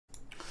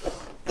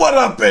What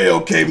up,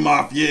 AOK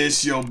Mafia?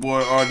 It's your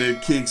boy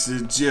Artofkickz,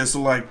 and just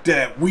like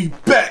that, we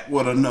back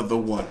with another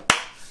one.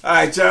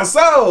 Alright, y'all,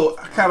 so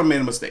I kind of made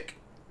a mistake.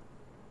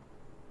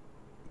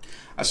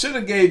 I should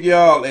have gave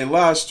y'all a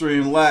live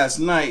stream last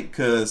night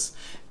because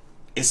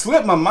it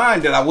slipped my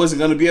mind that I wasn't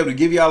going to be able to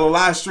give y'all a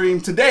live stream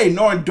today,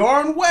 knowing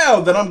darn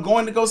well that I'm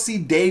going to go see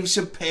Dave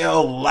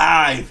Chappelle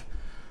live,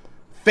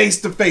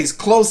 face to face,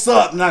 close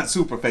up, not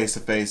super face to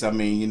face. I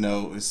mean, you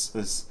know, it's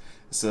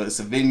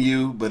a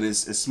venue, but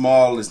it's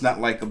small. It's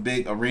not like a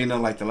big arena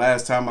like the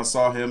last time I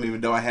saw him, even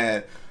though I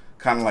had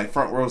kind of like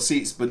front row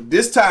seats. But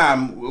this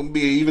time will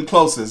be even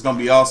closer. It's gonna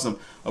be awesome.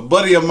 A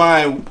buddy of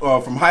mine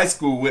from high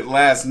school went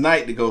last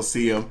night to go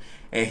see him,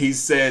 and he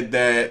said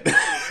that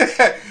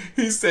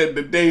he said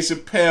that Dave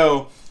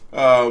Chappelle,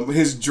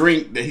 his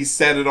drink that he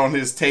set it on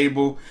his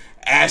table,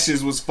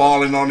 ashes was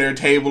falling on their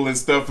table and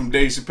stuff from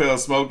Dave Chappelle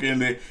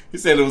smoking. And he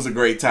said it was a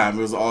great time.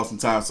 It was an awesome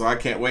time. So I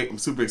can't wait. I'm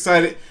super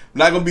excited. I'm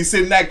not going to be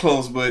sitting that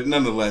close, but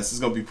nonetheless,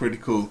 it's going to be pretty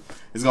cool.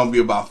 It's going to be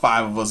about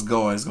 5 of us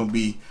going. It's going to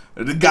be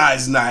the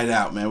guys' night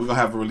out, man. We're going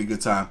to have a really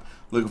good time.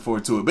 Looking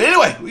forward to it. But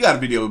anyway, we got a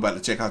video we're about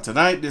to check out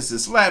tonight. This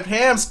is Slapped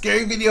Ham,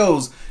 scary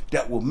videos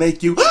that will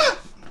make you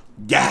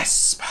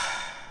gasp.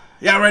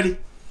 Y'all ready?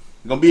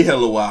 It's going to be here a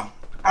little while.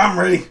 I'm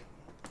ready.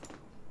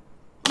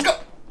 Let's go.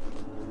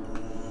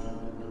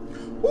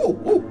 Ooh.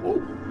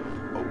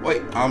 Oh,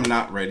 wait, I'm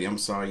not ready. I'm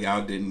sorry,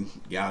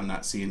 y'all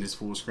not seeing this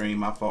full screen.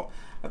 My fault.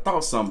 I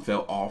thought something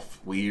felt off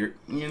weird.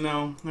 You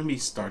know, let me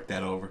start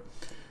that over.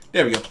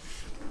 There we go.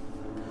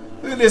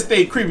 Look at this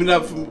thing creeping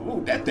up from.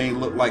 Ooh, that thing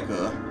looked like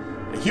a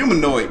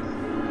humanoid.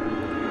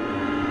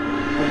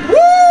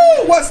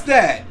 Woo! What's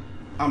that?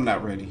 I'm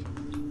not ready.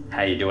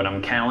 How you doing?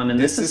 I'm Callan, and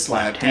this is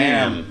Slapped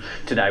Ham.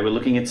 Today we're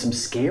looking at some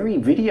scary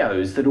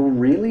videos that'll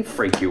really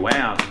freak you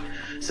out.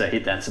 So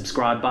hit that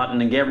subscribe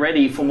button and get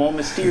ready for more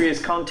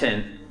mysterious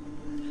content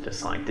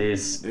just like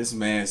this. This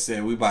man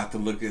said we about to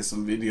look at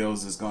some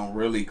videos that's gonna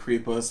really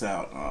creep us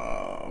out.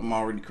 I'm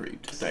already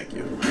creeped. Thank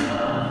you.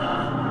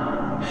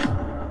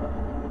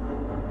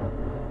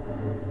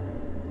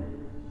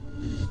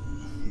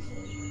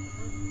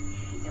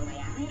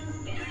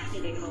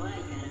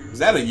 Is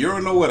that a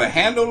urinal with a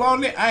handle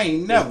on it? I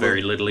ain't never. There's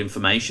very little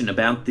information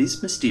about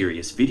this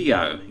mysterious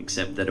video,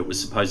 except that it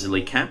was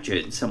supposedly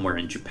captured somewhere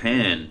in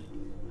Japan.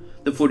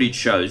 The footage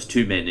shows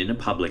 2 men in a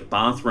public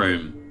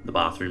bathroom. The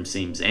bathroom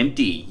seems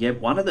empty, yet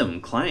one of them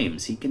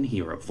claims he can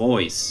hear a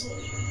voice.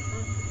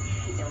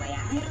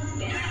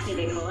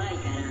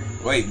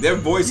 Wait, their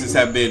voices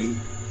have been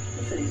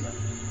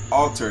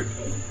altered.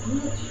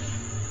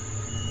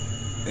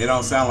 They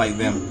don't sound like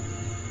them.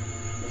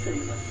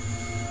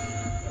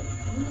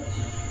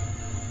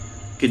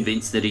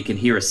 Convinced that he can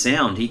hear a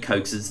sound, he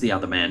coaxes the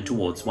other man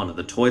towards one of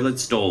the toilet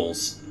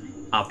stalls.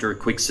 After a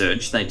quick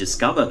search, they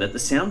discover that the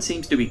sound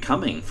seems to be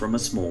coming from a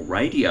small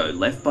radio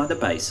left by the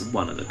base of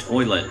one of the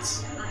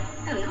toilets.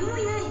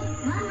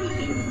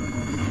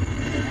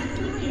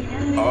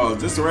 Oh,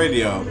 just a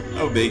radio.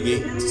 No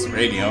biggie. Just a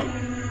radio.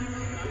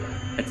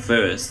 At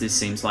first, this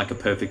seems like a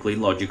perfectly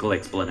logical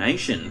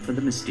explanation for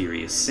the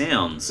mysterious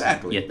sounds.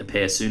 Exactly. Yet the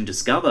pair soon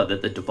discover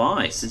that the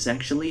device is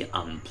actually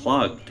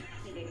unplugged.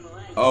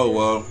 Oh,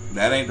 well,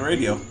 that ain't the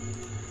radio.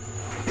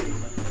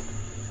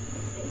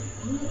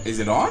 Is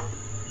it on?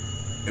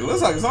 It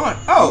looks like it's on.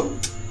 Oh,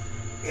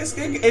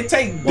 it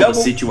take double. The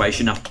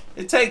situation up.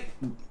 It take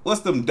what's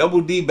them double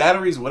D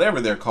batteries,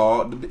 whatever they're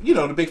called. You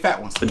know, the big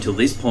fat ones. Until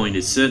this point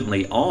is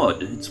certainly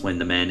odd. It's when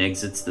the man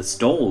exits the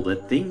stall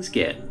that things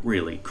get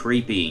really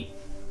creepy.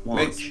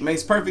 Watch.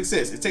 Makes perfect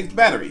sense. It takes the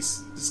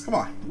batteries. Just come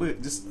on, look,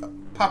 just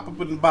pop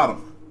up in the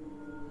bottom.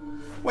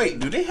 Wait,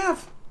 do they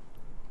have?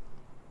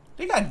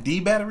 They got D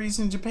batteries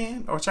in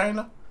Japan or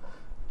China?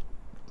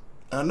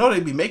 I know they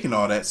be making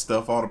all that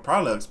stuff, all the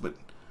products, but.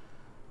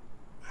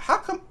 How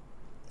come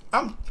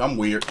I'm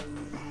weird?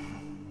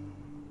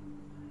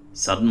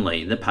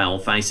 Suddenly, the pale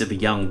face of a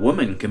young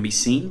woman can be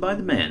seen by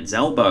the man's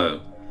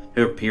elbow.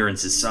 Her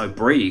appearance is so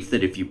brief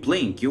that if you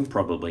blink, you'll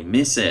probably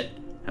miss it.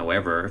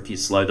 However, if you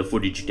slow the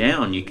footage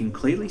down, you can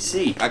clearly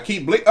see. I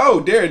keep blink. Oh,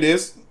 there it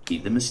is.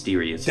 The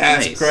mysterious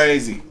face. That's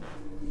crazy.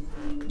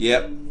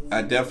 Yep,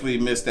 I definitely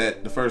missed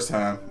that the first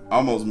time.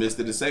 Almost missed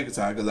it the second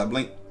time because I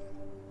blinked.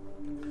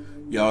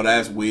 Yo,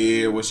 that's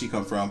weird. Where she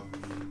come from?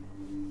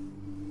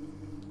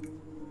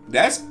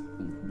 That's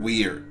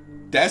weird.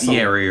 The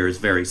area is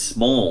very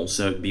small,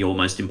 so it'd be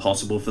almost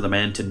impossible for the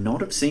man to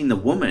not have seen the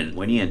woman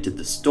when he entered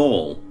the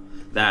stall.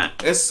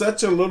 It's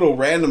such a little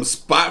random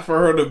spot for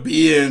her to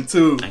be in,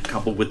 too. And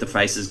coupled with the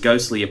face's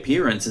ghostly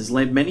appearance has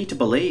led many to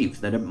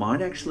believe that it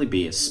might actually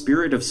be a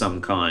spirit of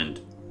some kind.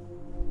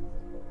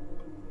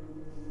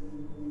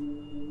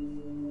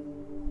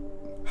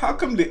 How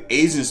come the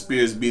Asian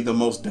spirits be the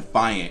most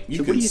defiant?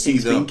 So what do you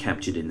think's been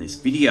captured in this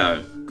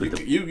video?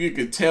 You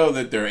could tell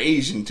that they're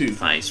Asian too. The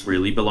face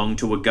really belong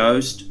to a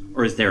ghost?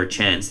 Or is there a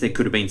chance there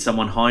could have been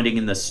someone hiding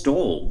in the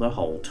stall the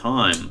whole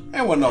time?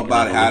 There wasn't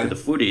nobody hiding. Look at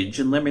the footage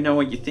and let me know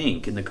what you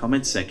think in the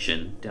comments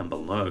section down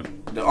below.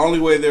 The only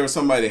way there was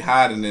somebody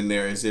hiding in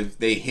there is if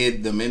they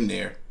hid them in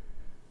there.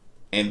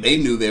 and they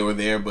knew they were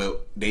there,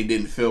 but they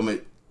didn't film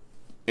it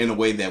in a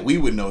way that we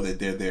would know that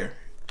they're there.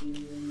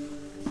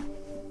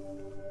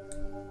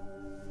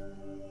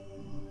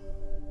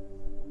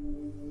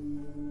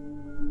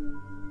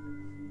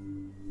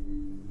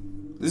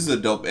 This is a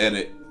dope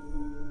edit.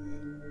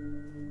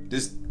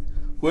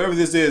 Whoever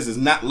this is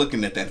not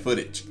looking at that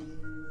footage.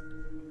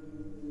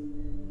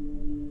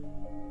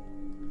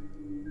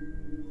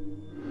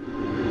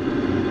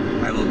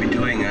 I will be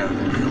doing a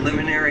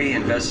preliminary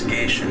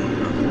investigation of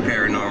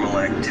paranormal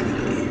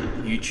activity.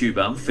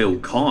 YouTuber Phil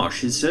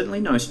Kosh is certainly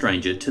no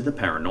stranger to the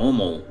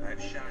paranormal.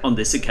 On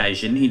this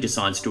occasion, he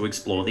decides to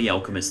explore the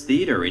Alchemist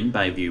Theater in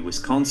Bayview,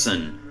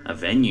 Wisconsin, a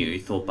venue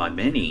thought by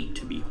many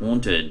to be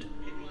haunted.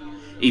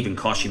 Even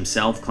Kosh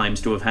himself claims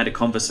to have had a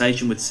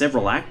conversation with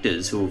several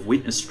actors who have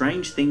witnessed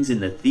strange things in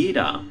the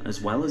theater, as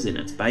well as in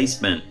its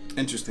basement.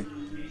 Interesting.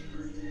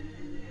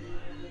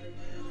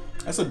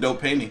 That's a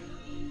dope painting.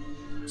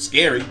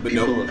 Scary, but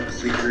dope. People have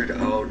cleared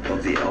out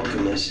of the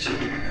Alchemist,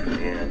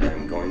 and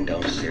I'm going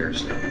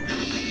downstairs now.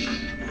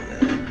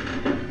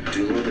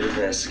 Do a little bit of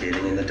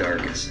investigating in the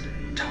dark. It's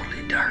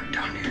totally dark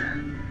down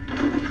here.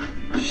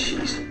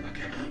 Jeez.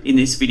 In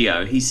this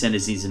video, he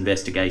centers his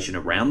investigation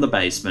around the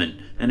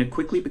basement, and it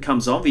quickly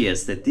becomes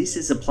obvious that this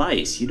is a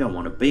place you don't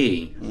want to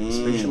be,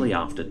 especially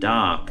after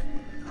dark.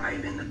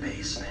 I'm in the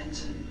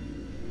basement.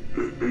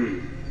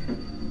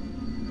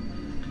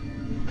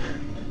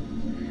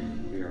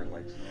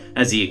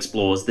 As he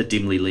explores the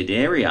dimly lit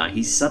area,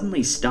 he's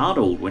suddenly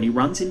startled when he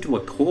runs into a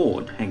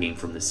cord hanging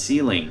from the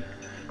ceiling.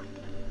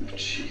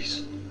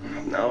 Jeez.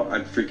 Now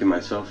I'm freaking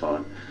myself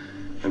out.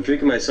 I'm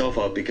freaking myself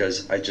out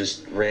because I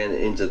just ran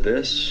into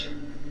this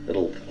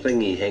little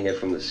thingy hanging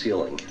from the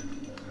ceiling.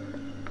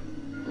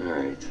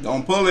 Alright.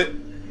 Don't pull it.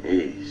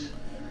 Jeez.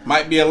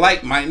 Might be a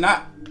light, might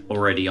not.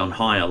 Already on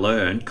high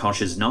alert,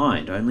 Kosh's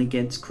night only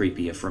gets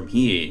creepier from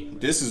here.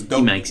 This is dope.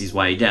 He makes his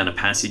way down a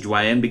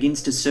passageway and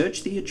begins to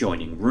search the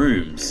adjoining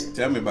rooms.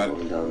 Tell me about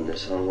Going it. down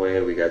this hallway,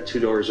 we got 2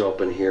 doors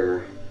open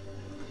here.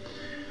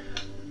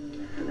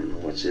 I don't know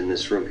what's in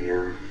this room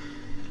here.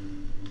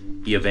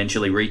 He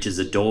eventually reaches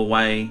a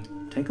doorway.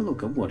 Take a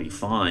look at what he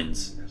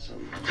finds.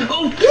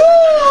 Oh!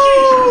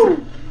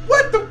 Woo!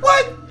 What the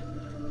what?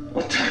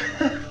 What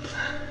the?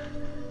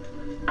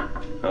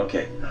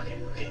 Okay.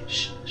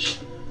 Shh.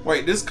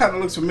 Wait, this kind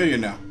of looks familiar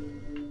now.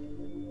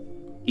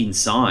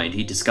 Inside,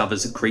 he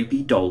discovers a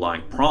creepy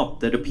doll-like prop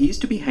that appears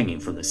to be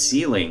hanging from the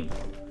ceiling.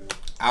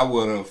 I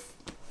would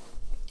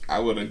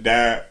have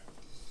died.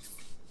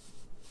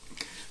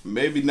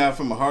 Maybe not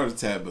from a heart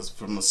attack, but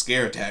from a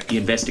scare attack. The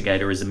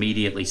investigator is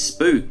immediately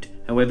spooked,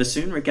 however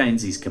soon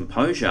regains his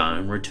composure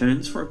and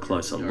returns for a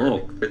closer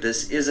look. But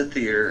this is a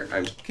theater.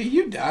 Can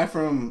you die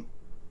from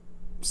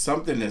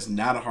something that's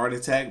not a heart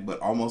attack, but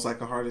almost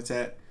like a heart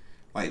attack?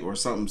 Like, or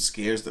something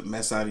scares the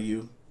mess out of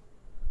you?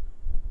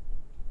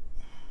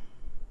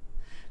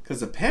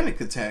 Because a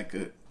panic attack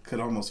could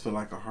almost feel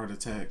like a heart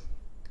attack.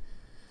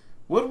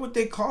 What would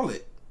they call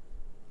it?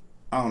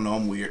 I don't know,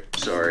 I'm weird.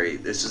 Sorry,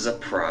 this is a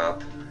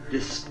prop.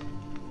 This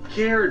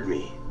scared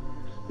me.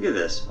 Look at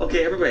this.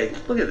 Okay, everybody,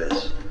 look at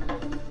this.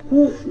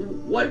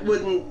 What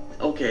wouldn't...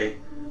 Okay,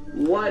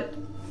 what...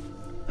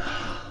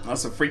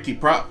 That's a freaky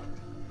prop.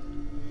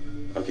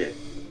 Okay,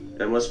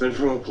 that must have been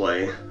from a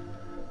play.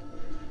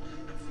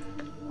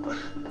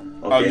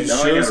 Are Okay, you now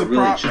sure I it's gotta a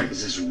really prop? check.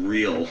 Is this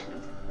real?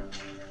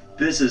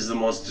 This is the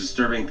most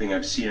disturbing thing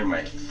I've seen in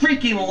my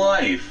freaking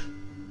life.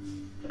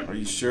 Are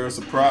you sure it's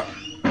a prop?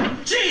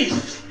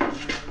 Jeez!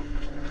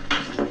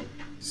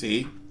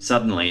 See?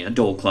 Suddenly, a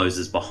door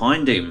closes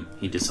behind him.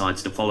 He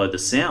decides to follow the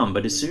sound,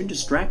 but is soon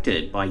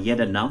distracted by yet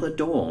another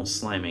door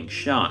slamming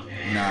shut.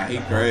 Nah, he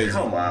crazy.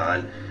 Come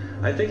on.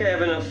 I think I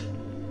have enough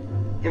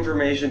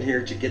information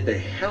here to get the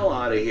hell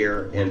out of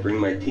here and bring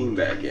my team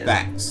back in.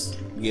 Facts.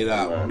 Get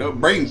out. No,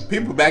 bring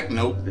people back.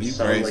 Nope. It You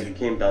sounds like crazy. it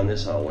came down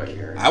this hallway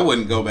here. I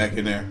wouldn't go back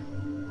in there.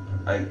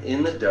 I'm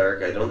in the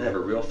dark. I don't have a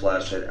real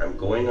flashlight. I'm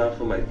going off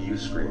of my view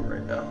screen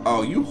right now.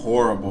 Oh, you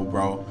horrible,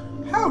 bro.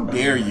 How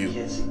dare you? I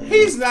can't see anything.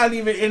 He's not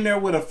even in there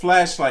with a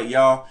flashlight,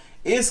 y'all.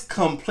 It's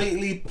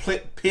completely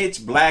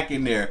pitch black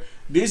in there.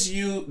 This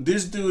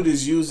dude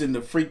is using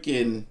the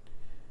freaking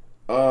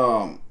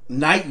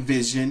night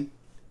vision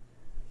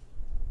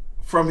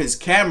from his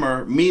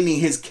camera, meaning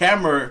his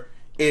camera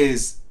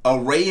is a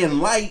ray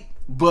in light,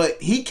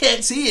 but he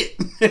can't see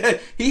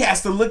it. He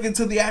has to look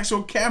into the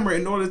actual camera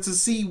in order to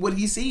see what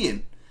he's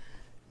seeing.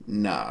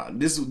 Nah,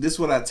 this is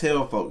what I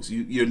tell folks.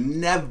 You're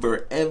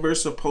never ever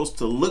supposed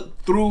to look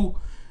through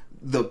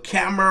the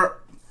camera,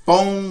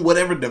 phone,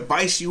 whatever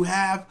device you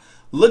have.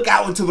 Look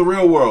out into the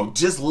real world.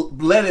 Just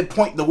let it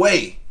point the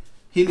way.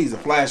 He needs a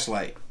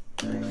flashlight.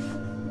 It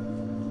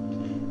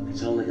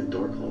sounds like a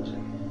door closing.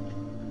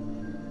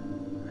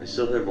 I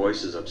still hear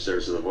voices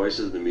upstairs, so the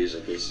voices of the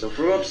music is still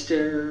from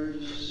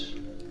upstairs.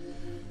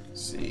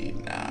 See,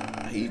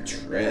 nah, he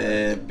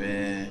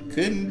tripping.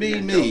 Couldn't be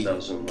I me. felt that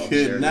was from Could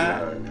upstairs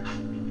not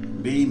on.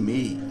 be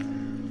me.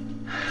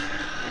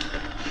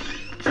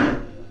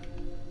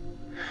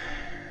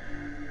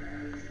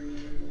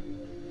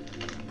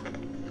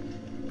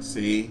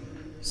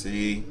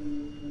 See?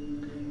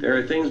 There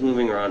are things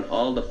moving around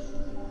all the...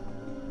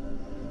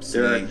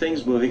 There are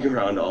things moving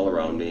around all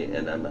around me,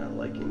 and I'm not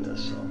liking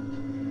this, so...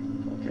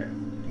 Okay.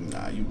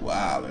 Nah, you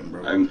wildin',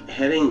 bro. I'm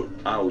heading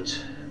out,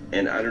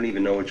 and I don't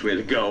even know which way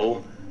to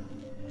go.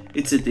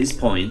 It's at this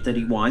point that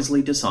he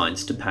wisely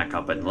decides to pack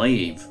up and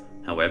leave.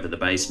 However, the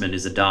basement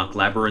is a dark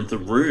labyrinth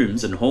of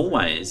rooms and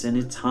hallways, and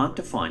it's hard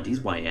to find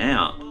his way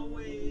out.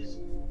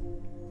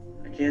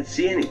 I can't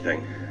see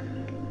anything.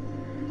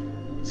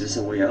 Is this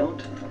a way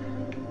out?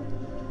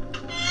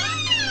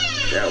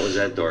 That was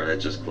that door that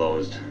just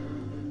closed.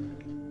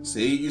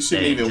 See, you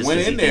shouldn't And even just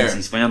went as he in thinks there.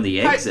 he's found the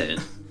exit,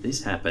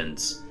 this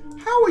happens.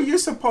 How are you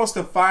supposed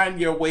to find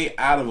your way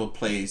out of a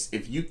place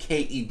if you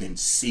can't even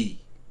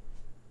see?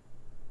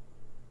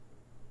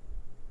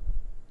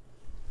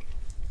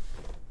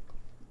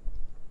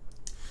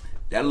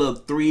 That little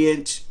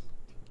 3-inch,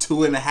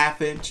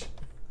 2.5-inch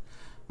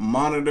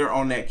monitor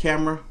on that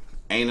camera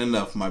ain't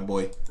enough, my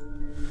boy.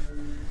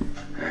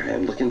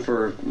 I'm looking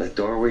for a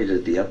doorway to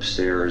the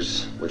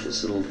upstairs with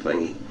this little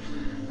thingy.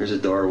 Here's a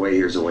doorway,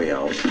 here's a way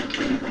out.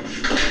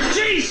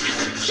 Jeez!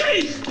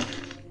 Jeez!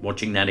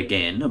 Watching that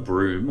again, a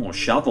broom or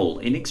shovel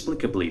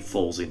inexplicably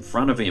falls in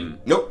front of him.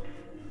 Nope.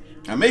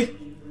 Not me.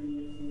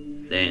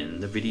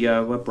 Then the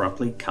video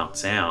abruptly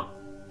cuts out.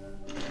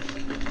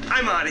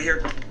 I'm out of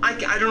here. I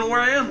don't know where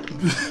I am.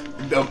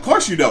 Of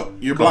course you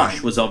don't. You're blind.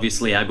 Kosh was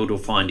obviously able to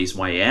find his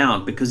way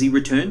out because he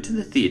returned to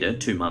the theatre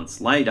 2 months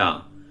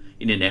later.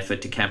 In an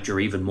effort to capture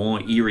even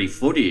more eerie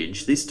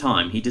footage, this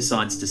time he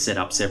decides to set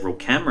up several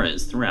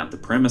cameras throughout the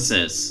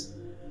premises.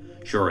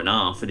 Sure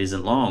enough, it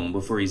isn't long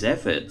before his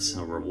efforts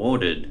are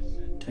rewarded.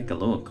 Take a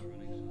look.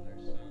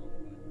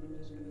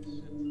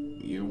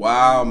 You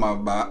wow, my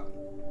bot.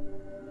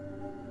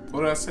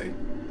 What did I say?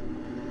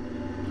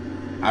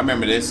 I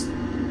remember this.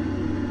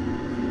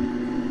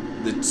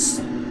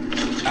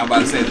 I'm about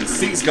to say the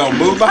seat's gonna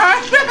move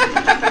behind.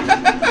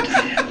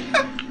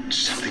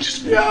 Something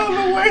just moved.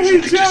 Yo, the way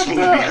he jumped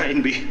up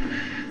behind me.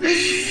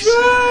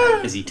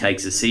 As he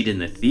takes a seat in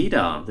the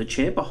theatre, the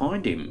chair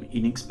behind him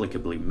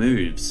inexplicably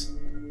moves.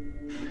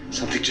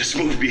 Something just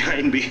moved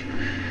behind me.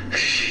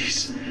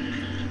 Jeez.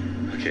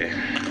 Okay.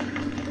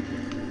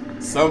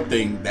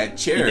 Something, that He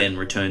chair. then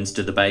returns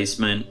to the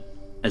basement.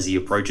 As he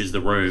approaches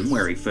the room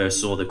where he first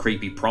saw the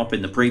creepy prop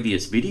in the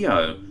previous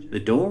video,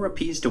 the door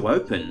appears to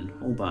open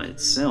all by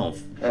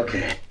itself.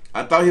 Okay.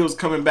 I thought he was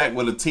coming back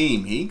with a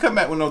team. He didn't come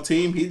back with no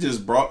team. He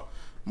just brought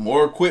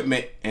more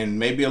equipment and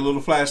maybe a little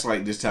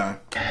flashlight this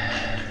time.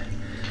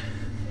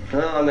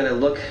 Well, I'm gonna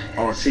look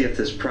and see if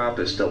this prop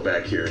is still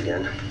back here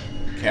again.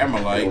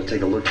 Camera light. We'll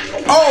take a look.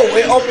 Oh,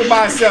 it opened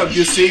by itself.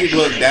 You see,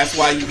 look, that's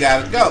why you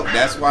gotta go.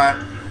 That's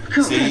why.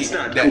 See, That's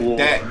not cool.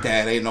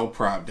 that ain't no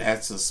prop.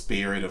 That's a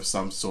spirit of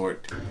some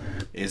sort.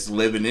 It's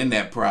living in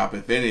that prop.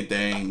 If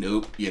anything,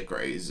 nope, you're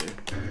crazy.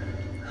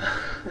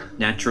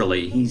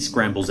 Naturally, he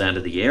scrambles out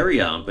of the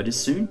area, but is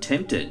soon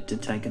tempted to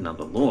take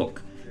another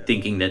look.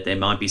 Thinking that there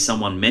might be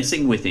someone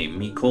messing with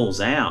him, he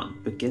calls out,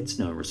 but gets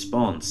no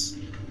response.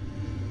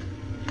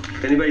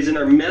 If anybody's in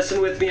there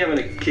messing with me, I'm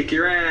gonna kick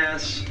your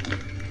ass.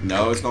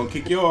 No, it's gonna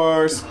kick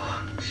yours.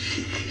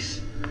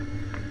 Jeez.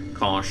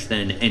 Kosh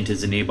then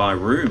enters a nearby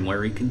room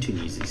where he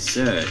continues his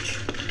search.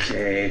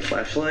 Okay,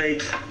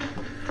 flashlight.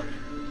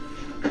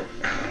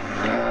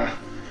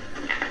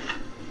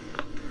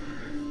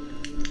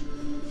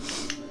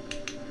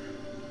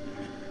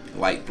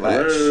 Light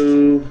flash.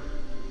 Hello.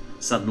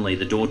 Suddenly,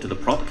 the door to the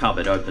prop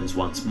cupboard opens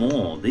once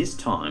more, this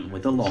time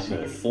with a lot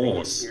more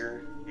force.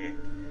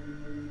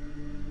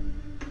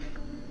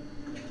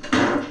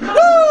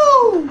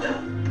 Woo!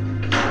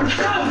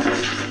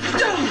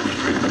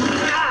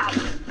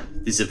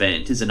 This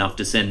event is enough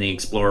to send the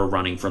explorer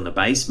running from the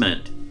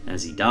basement.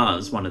 As he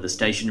does, one of the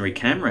stationary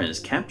cameras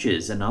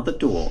captures another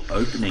door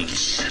opening.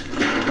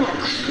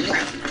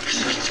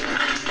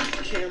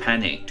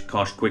 Panicked,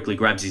 Kosh quickly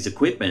grabs his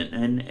equipment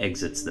and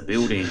exits the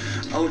building.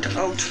 Out.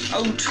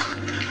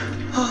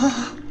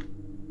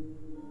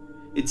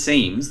 It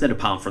seems that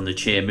apart from the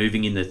chair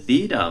moving in the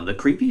theatre, the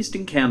creepiest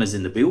encounters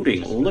in the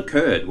building all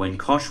occurred when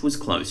Kosh was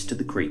close to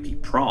the creepy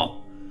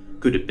prop.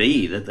 Could it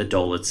be that the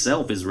doll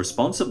itself is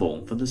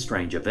responsible for the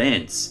strange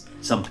events?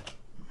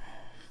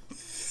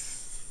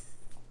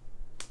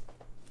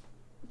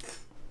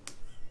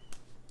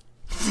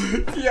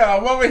 Yeah,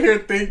 I'm over here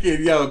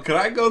thinking, yo, could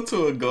I go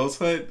to a ghost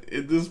hunt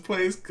in this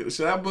place?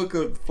 Should I book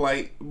a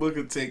flight, book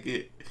a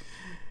ticket,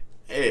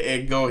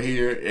 and go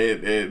here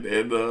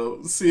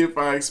and see if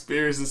I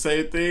experience the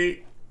same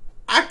thing?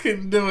 I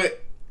couldn't do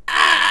it.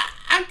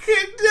 I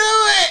couldn't do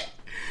it.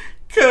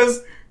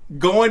 Because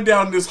going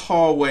down this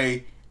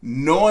hallway,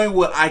 knowing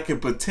what I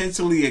could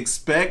potentially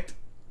expect,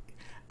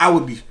 I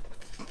would be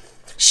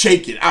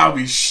shaking. I would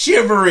be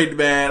shivering,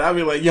 man. I'd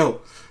be like,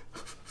 yo,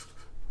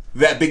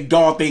 that big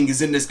doll thing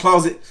is in this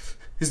closet.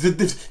 Is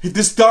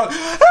this doll?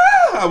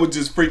 I would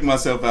just freak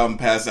myself out and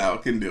pass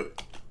out. Couldn't do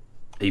it.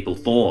 People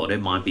thought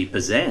it might be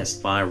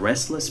possessed by a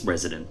restless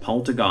resident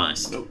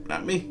poltergeist. Nope,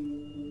 not me.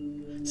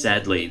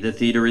 Sadly, the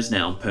theatre is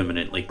now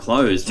permanently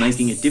closed,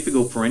 making it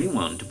difficult for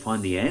anyone to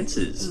find the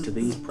answers to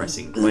these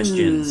pressing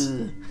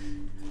questions.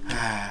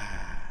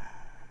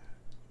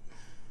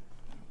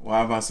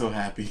 Why am I so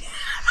happy?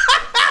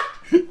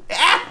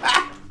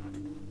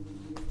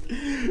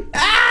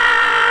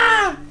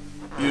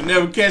 You'll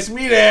never catch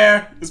me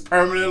there. It's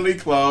permanently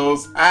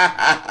closed.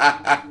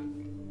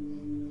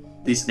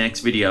 This next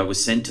video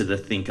was sent to the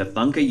Thinker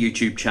Thunker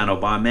YouTube channel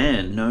by a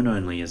man known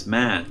only as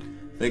Matt.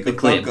 The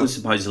clip was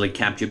supposedly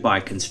captured by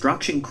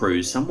construction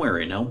crews somewhere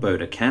in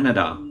Alberta,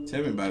 Canada.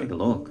 Tell me about it. Take a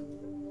look.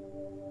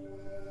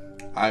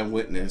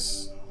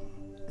 Eyewitness.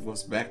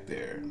 What's back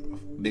there?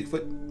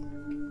 Bigfoot?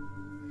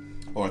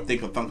 Or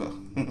Thinker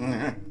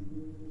Thunker?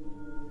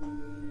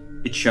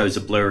 It shows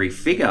a blurry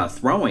figure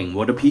throwing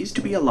what appears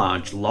to be a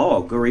large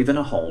log or even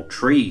a whole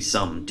tree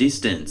some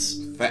distance.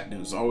 Fat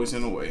dude's always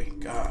in the way.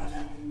 God.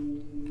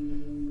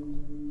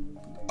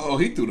 Oh,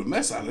 he threw the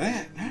mess out of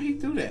that. How he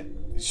threw that?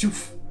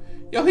 Shoof.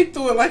 Yo, he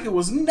threw it like it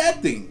was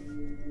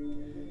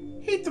nothing.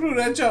 He threw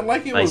that jump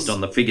like it was... Based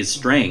on the figure's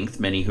strength,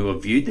 many who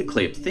have viewed the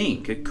clip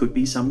think it could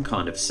be some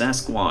kind of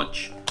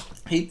Sasquatch.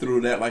 He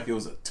threw that like it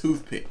was a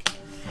toothpick.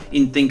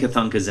 In Thinker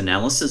Thunker's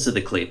analysis of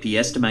the clip, he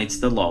estimates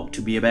the log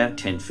to be about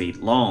 10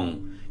 feet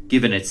long.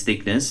 Given its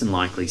thickness and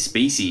likely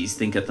species,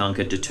 Thinker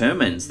Thunker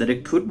determines that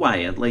it could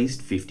weigh at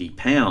least 50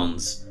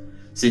 pounds.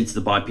 Since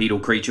the bipedal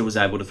creature was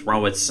able to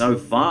throw it so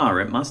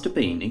far, it must have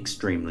been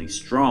extremely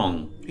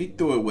strong. He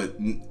threw it with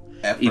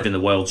effort. Even the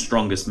world's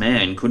strongest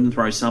man couldn't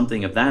throw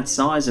something of that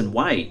size and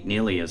weight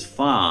nearly as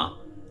far.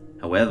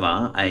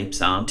 However,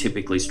 apes are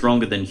typically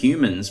stronger than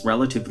humans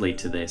relatively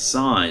to their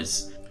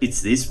size.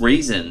 It's this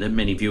reason that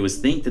many viewers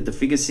think that the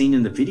figure seen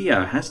in the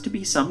video has to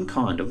be some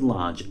kind of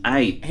large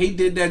ape. He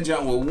did that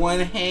jump with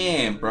one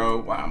hand,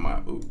 bro. Why am I...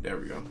 Ooh, there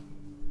we go.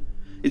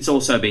 It's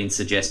also been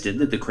suggested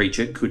that the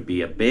creature could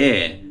be a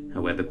bear.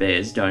 However,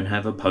 bears don't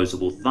have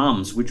opposable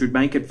thumbs, which would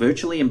make it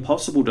virtually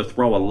impossible to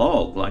throw a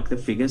log like the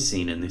figure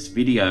seen in this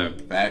video.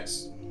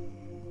 Facts.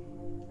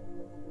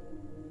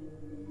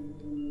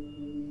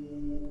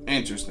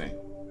 Interesting.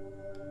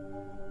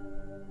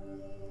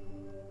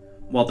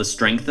 While the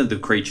strength of the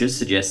creature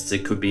suggests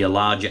it could be a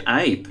large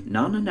ape,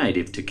 none are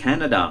native to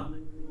Canada.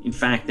 In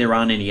fact, there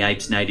aren't any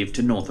apes native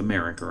to North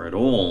America at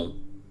all.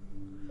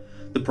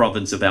 The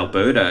province of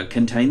Alberta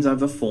contains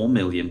over 4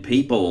 million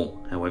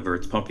people. However,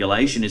 its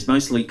population is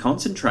mostly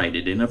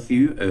concentrated in a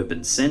few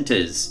urban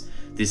centres.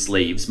 This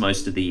leaves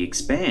most of the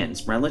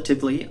expanse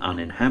relatively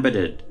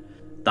uninhabited.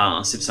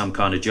 Thus, if some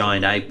kind of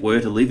giant ape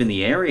were to live in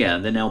the area,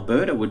 then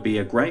Alberta would be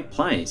a great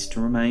place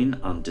to remain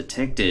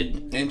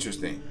undetected.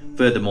 Interesting.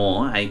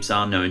 Furthermore, apes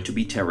are known to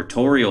be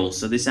territorial,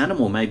 so this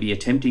animal may be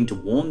attempting to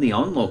warn the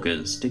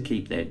onlookers to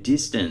keep their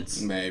distance.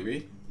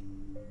 Maybe.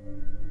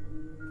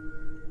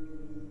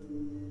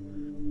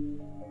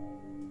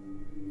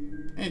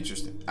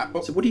 Interesting.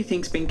 So what do you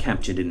think's been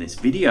captured in this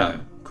video?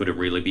 Could it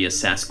really be a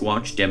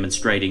Sasquatch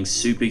demonstrating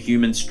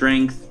superhuman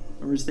strength?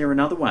 Or is there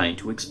another way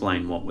to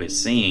explain what we're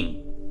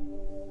seeing?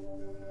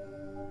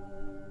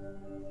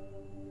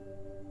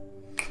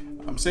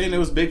 I'm saying it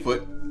was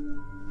Bigfoot.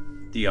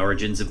 The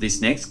origins of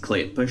this next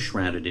clip are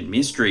shrouded in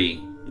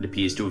mystery. It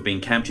appears to have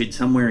been captured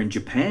somewhere in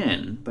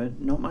Japan, but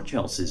not much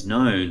else is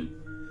known.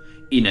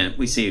 In it,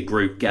 we see a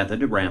group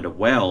gathered around a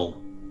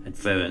well. At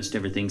first,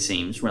 everything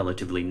seems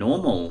relatively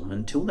normal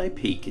until they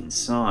peek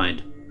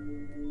inside.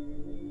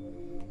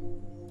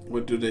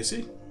 What do they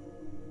see?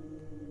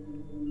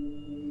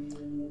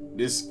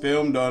 This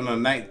filmed on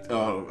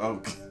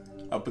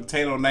a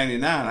Potato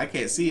 99. I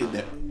can't see it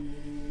there.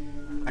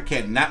 I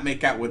can't not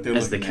make out what they're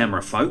looking at. As the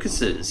camera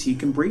focuses, you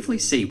can briefly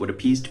see what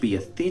appears to be a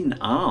thin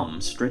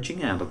arm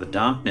stretching out of the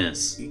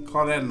darkness. You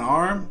call that an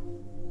arm?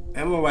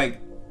 That look like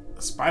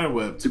a spider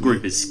web. The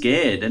group is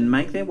scared and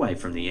make their way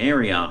from the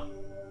area.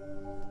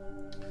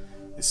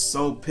 It's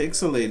so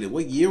pixelated.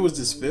 What year was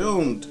this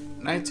filmed?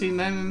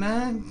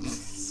 1999?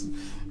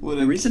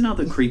 There is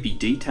another creepy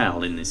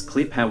detail in this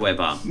clip,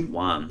 however.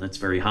 One that's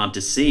very hard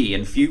to see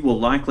and few will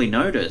likely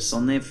notice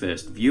on their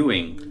first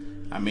viewing.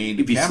 I mean,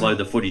 if you slow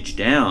the footage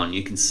down,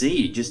 you can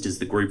see, just as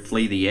the group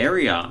flee the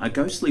area, a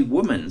ghostly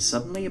woman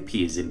suddenly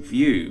appears in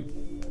view.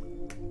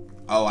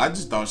 Oh, I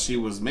just thought she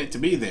was meant to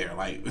be there.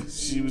 Like,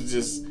 she was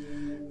just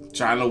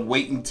trying to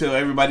wait until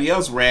everybody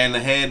else ran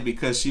ahead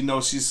because she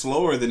knows she's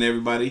slower than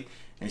everybody.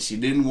 And she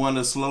didn't want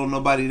to slow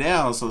nobody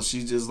down. So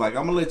she's just like,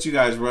 I'm going to let you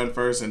guys run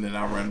first and then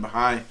I'll run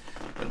behind.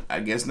 But I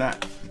guess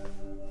not.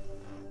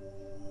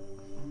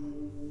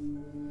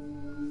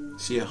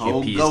 She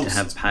appears to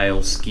have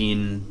pale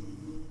skin,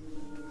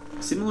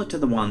 similar to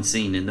the one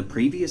seen in the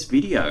previous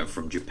video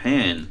from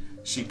Japan.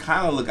 She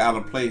kind of look out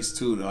of place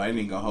too, though. I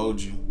ain't gonna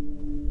hold you.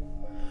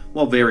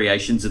 While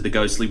variations of the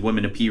ghostly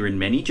woman appear in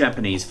many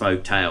Japanese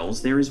folk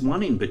tales, there is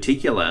one in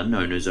particular,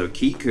 known as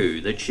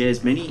Okiku, that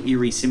shares many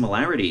eerie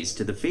similarities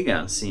to the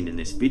figure seen in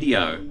this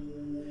video.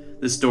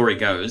 The story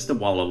goes that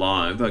while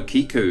alive,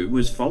 Okiku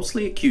was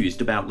falsely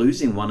accused about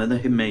losing one of the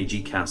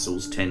Himeji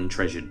Castle's 10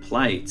 treasured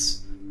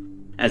plates.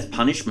 As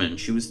punishment,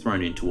 she was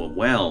thrown into a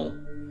well.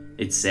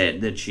 It's said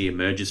that she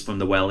emerges from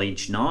the well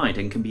each night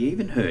and can be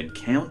even heard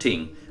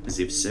counting, as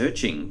if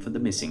searching for the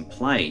missing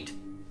plate.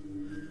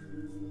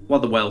 While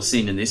the well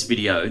seen in this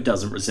video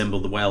doesn't resemble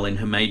the well in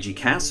Himeji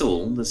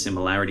Castle, the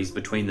similarities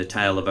between the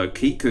tale of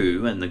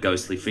Okiku and the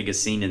ghostly figure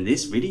seen in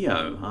this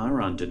video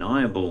are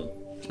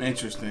undeniable.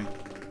 Interesting.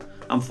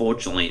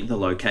 Unfortunately, the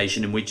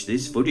location in which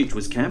this footage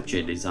was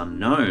captured is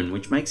unknown,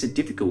 which makes it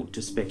difficult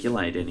to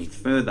speculate any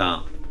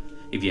further.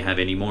 If you have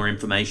any more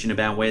information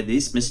about where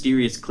this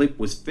mysterious clip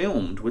was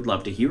filmed, we'd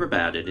love to hear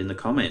about it in the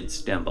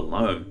comments down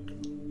below.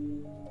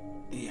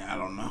 Yeah, I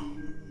don't know.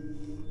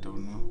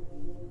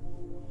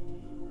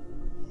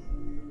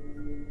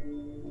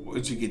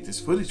 Where'd you get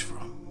this footage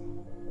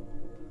from?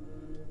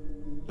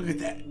 Look at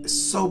that. It's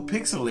so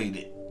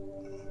pixelated.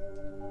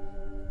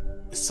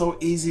 It's so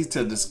easy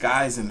to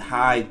disguise and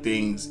hide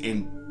things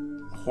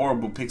in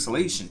horrible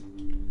pixelation.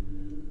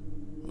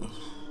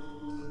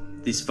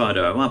 This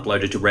photo,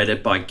 uploaded to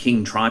Reddit by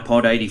King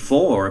Tripod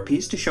 84,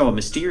 appears to show a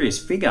mysterious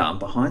figure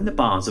behind the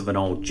bars of an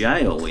old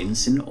jail in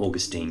St.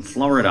 Augustine,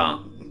 Florida.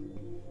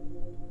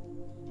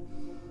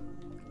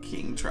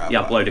 The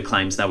uploader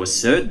claims they were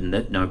certain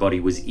that nobody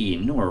was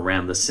in or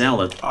around the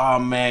cell. Oh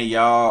man,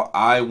 y'all,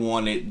 I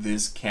wanted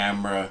this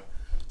camera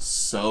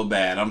so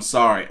bad. I'm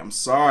sorry.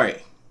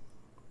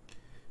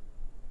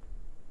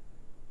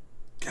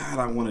 God,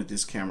 I wanted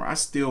this camera. I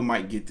still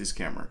might get this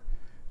camera.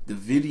 The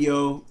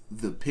video,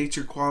 the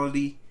picture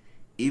quality,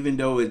 even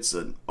though it's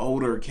an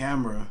older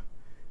camera,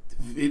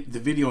 the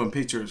video and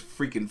picture is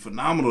freaking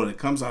phenomenal that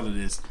comes out of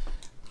this.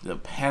 The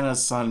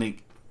Panasonic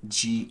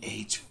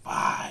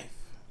GH5.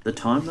 The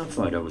time the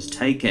photo was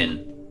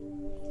taken.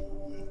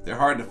 They're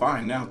hard to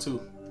find now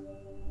too.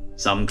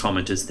 Some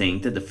commenters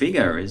think that the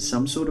figure is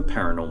some sort of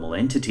paranormal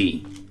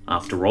entity.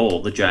 After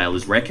all, the jail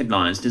is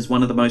recognized as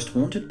one of the most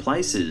haunted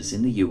places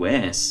in the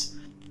US.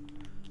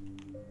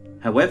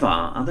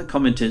 However, other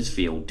commenters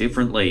feel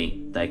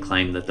differently. They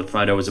claim that the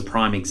photo is a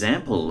prime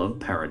example of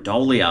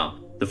pareidolia,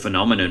 the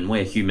phenomenon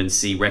where humans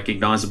see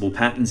recognizable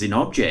patterns in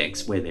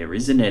objects where there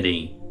isn't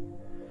any.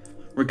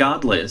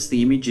 Regardless,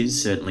 the image is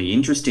certainly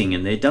interesting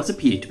and there does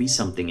appear to be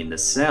something in the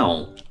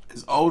cell.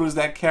 As old as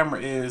that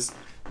camera is,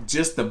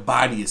 just the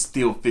body is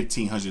still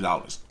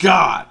 $1,500.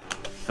 God!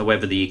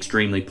 However, the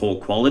extremely poor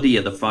quality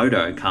of the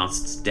photo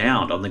casts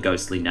doubt on the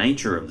ghostly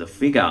nature of the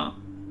figure.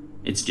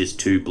 It's just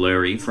too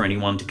blurry for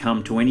anyone to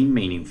come to any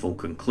meaningful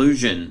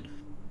conclusion.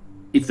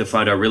 If the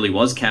photo really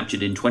was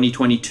captured in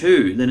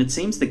 2022, then it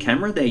seems the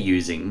camera they're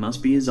using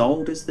must be as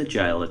old as the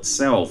jail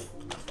itself.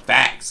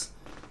 Facts.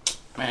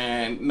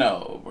 Man,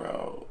 no,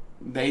 bro.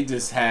 They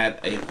just had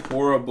a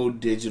horrible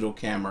digital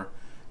camera.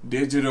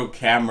 Digital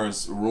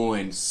cameras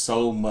ruined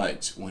so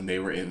much when they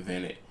were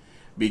invented.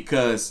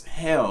 Because,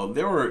 hell,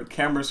 there were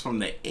cameras from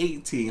the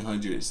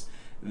 1800s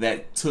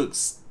that took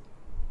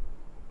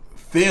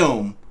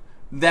film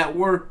that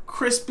were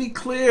crispy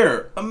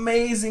clear.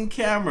 Amazing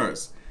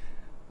cameras.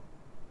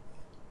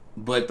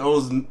 But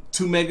those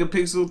 2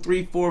 megapixel,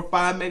 3, 4,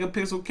 5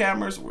 megapixel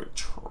cameras were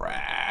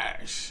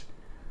trash.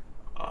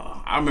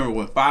 I remember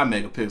when 5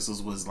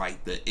 megapixels was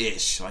like the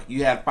ish. Like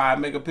you had 5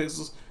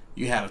 megapixels,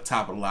 you had a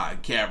top of the line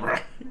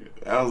camera.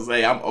 I was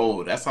saying I'm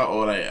old. That's how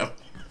old I am.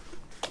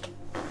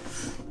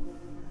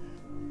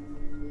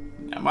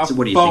 Now, so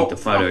what do you think the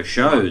photo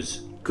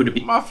shows? Could it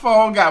be? My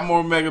phone got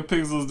more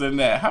megapixels than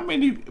that. How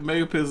many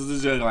megapixels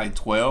is it? Like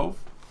 12?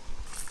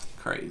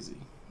 Crazy.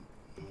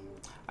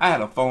 I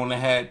had a phone that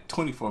had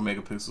 24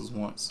 megapixels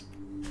once.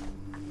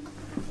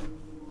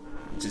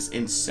 Just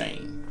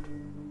insane.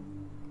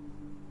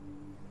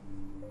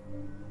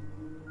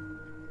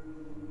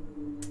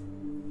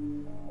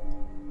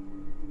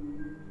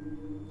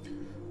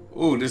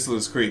 Ooh, this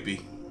looks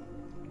creepy.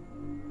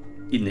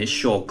 In this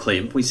short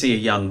clip, we see a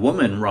young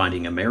woman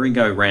riding a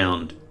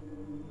merry-go-round.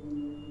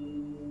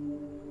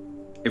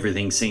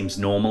 Everything seems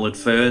normal at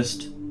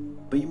first,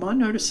 but you might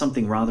notice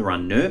something rather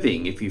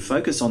unnerving if you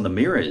focus on the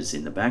mirrors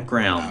in the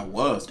background. I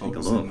was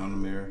focusing on the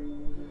mirror.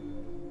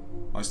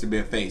 Watch there be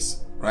a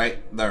face right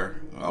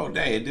there. Oh,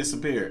 dang, it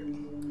disappeared.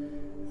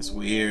 It's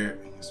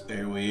weird. It's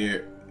very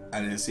weird.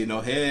 I didn't see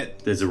no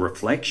head. There's a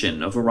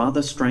reflection of a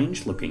rather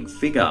strange-looking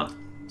figure.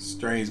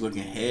 Strange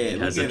looking head.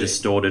 It has a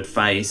distorted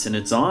face and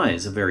its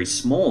eyes are very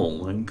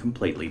small and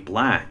completely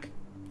black.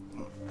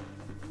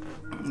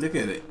 Look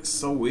at it. It's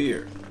so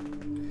weird.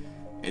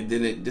 And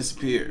then it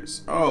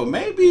disappears. Oh,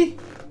 maybe.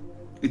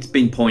 It's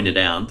been pointed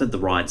out that the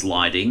ride's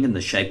lighting and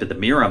the shape of the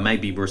mirror may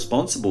be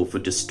responsible for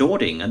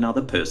distorting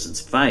another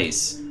person's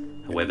face.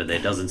 However, there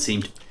doesn't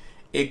seem to...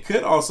 It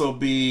could also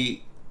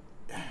be...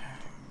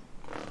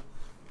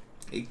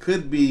 It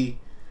could be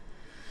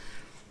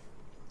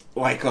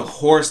like a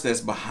horse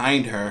that's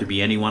behind her. To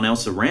be anyone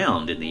else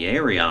around in the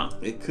area.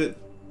 It could,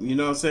 you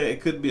know what I'm saying?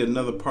 It could be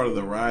another part of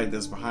the ride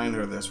that's behind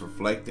her that's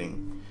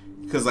reflecting.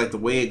 Because like the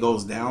way it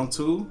goes down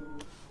too,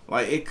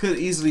 like it could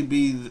easily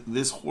be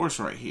this horse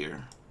right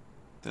here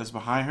that's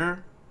behind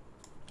her.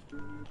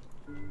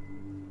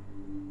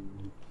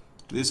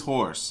 This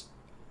horse.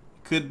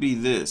 It could be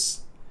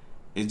this.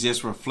 It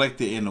just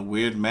reflected in a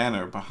weird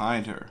manner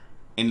behind her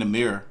in the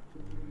mirror.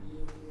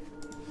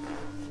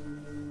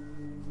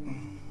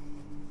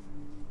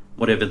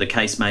 Whatever the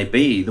case may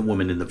be, the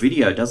woman in the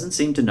video doesn't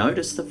seem to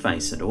notice the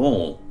face at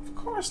all. Of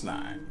course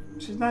not.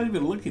 She's not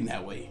even looking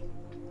that way.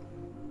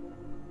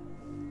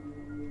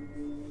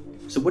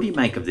 So what do you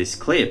make of this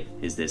clip?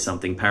 Is there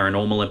something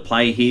paranormal at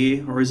play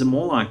here, or is it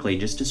more likely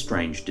just a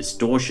strange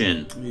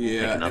distortion?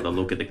 Yeah. Take another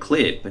look at the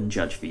clip and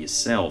judge for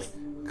yourself.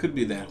 Could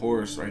be that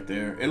horse right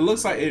there. It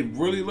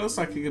really looks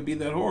like it could be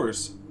that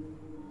horse.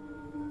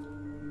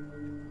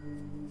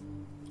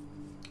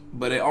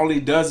 But it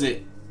only does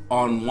it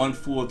on one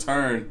full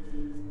turn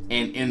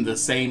and in the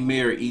same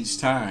mirror each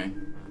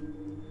time.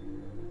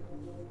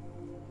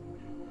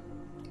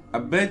 I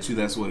bet you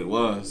that's what it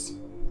was.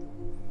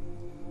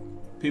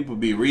 People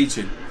be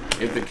reaching.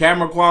 If the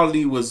camera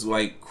quality was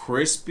like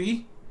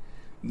crispy,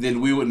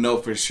 then we would know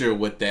for sure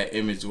what that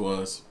image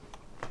was.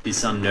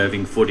 This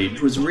unnerving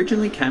footage was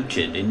originally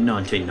captured in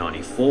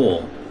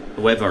 1994.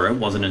 However, it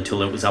wasn't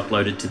until it was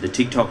uploaded to the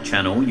TikTok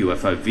channel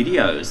UFO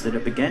Videos that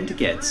it began to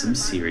get some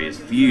serious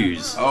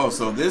views. Oh,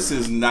 so this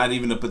is not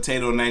even a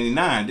potato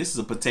 99. This is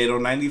a potato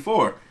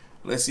 94.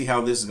 Let's see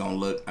how this is gonna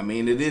look. I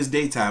mean, it is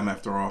daytime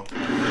after all.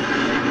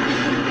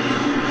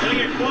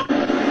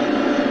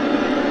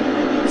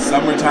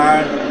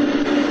 Summertime,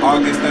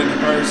 August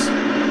 31st.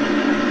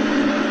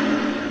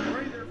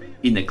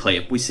 In the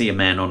clip, we see a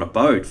man on a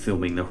boat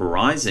filming the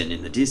horizon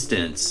in the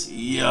distance.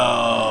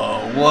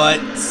 Yo, what?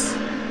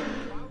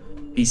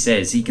 He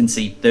says he can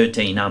see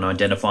 13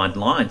 unidentified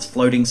lights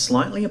floating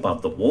slightly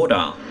above the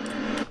water.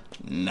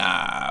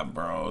 Nah,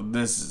 bro.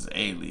 This is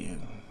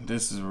alien.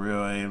 This is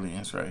real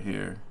aliens right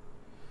here.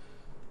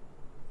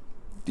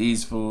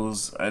 These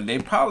fools, they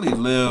probably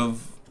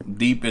live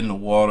deep in the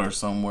water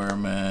somewhere,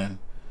 man,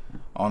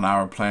 on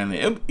our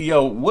planet.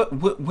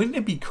 Wouldn't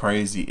it be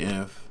crazy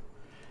if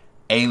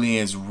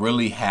aliens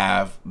really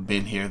have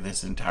been here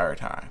this entire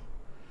time?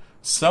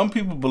 Some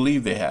people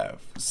believe they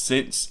have,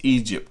 since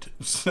Egypt,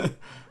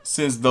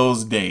 since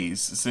those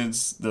days,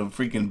 since the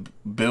freaking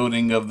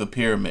building of the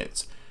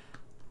pyramids.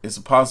 It's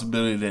a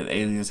possibility that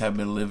aliens have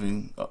been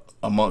living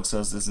amongst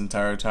us this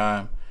entire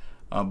time,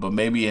 but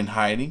maybe in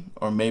hiding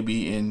or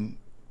maybe in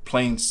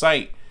plain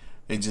sight.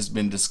 They've just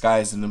been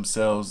disguising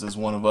themselves as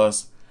one of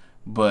us.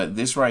 But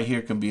this right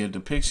here can be a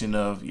depiction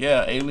of,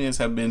 yeah, aliens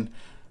have been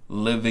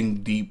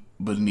living deep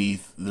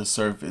beneath the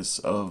surface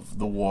of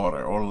the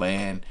water or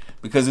land,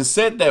 because it's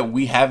said that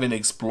we haven't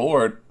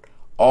explored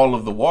all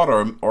of the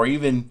water or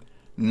even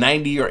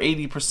 90 or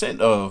 80%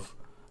 of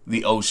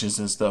the oceans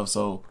and stuff.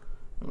 So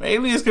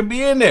aliens could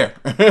be in there.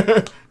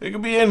 They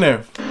could be in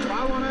there.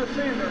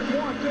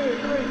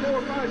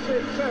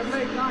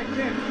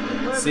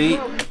 See,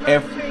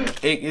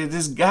 if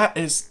this guy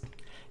is,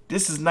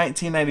 this is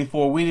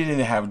 1994. We didn't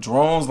even have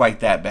drones like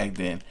that back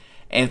then.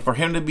 And for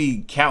him to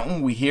be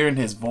counting, we hear in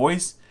his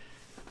voice,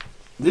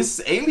 this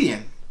is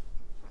alien.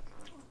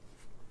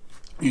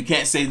 You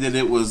can't say that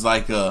it was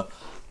like a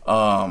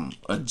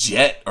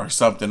jet or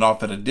something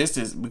off at a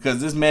distance,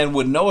 because this man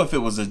would know if it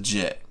was a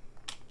jet.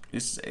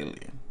 This is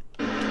alien.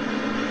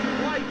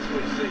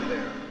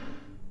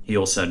 He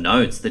also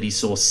notes that he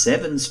saw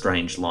 7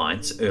 strange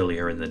lights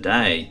earlier in the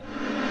day.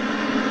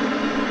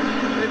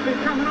 They've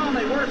been coming on,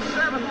 they were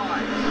 7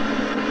 lights.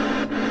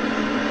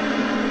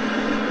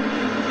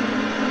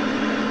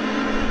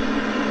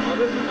 Oh,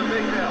 this is a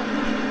big help.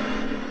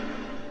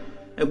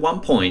 At one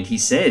point, he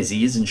says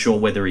he isn't sure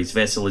whether his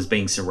vessel is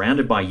being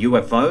surrounded by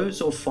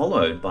UFOs or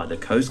followed by the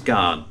Coast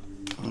Guard.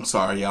 I'm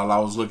sorry, y'all. I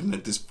was looking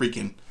at this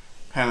freaking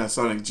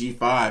Panasonic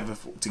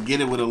G5. To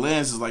get it with a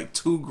lens is like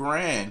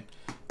 $2,000.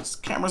 This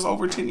camera's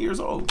over 10 years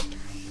old.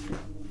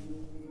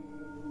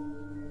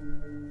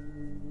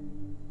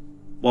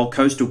 While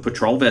coastal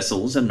patrol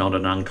vessels are not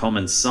an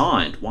uncommon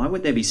sight, why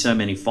would there be so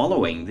many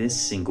following this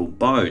single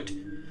boat?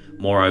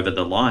 Moreover,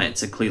 the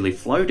lights are clearly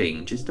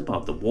floating just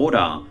above the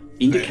water,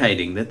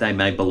 indicating that they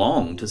may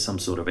belong to some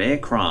sort of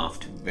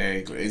aircraft.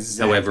 Very good.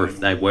 Exactly. However, if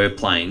they were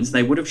planes,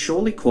 they would have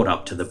surely caught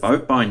up to the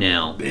boat by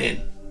now.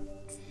 Ben.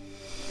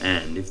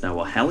 And if they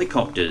were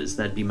helicopters,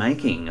 they'd be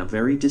making a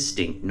very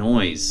distinct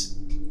noise.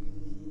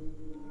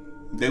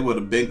 They would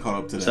have been caught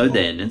up to that. So boat.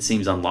 then, it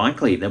seems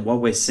unlikely that what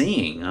we're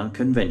seeing are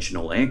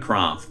conventional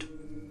aircraft.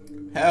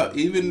 Hell,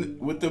 even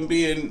with them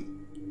being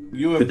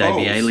UFOs. Could they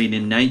be alien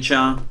in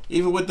nature?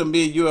 Even with them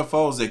being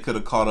UFOs, they could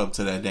have caught up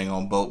to that dang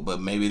on boat, but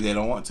maybe they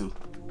don't want to.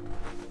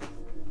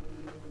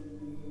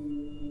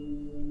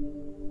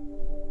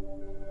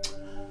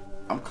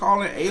 I'm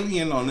calling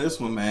alien on this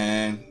one,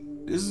 man.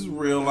 This is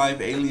real life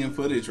alien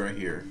footage right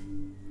here.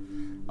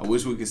 I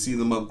wish we could see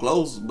them up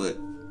close, but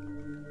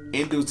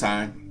in due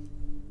time,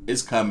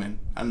 it's coming.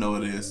 I know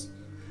it is.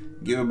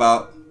 Give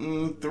about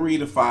 3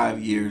 to 5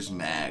 years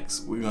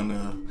max. We're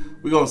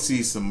gonna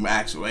see some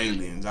actual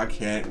aliens. I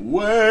can't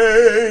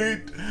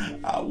wait.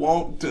 I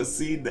want to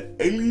see the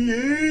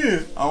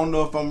alien. I don't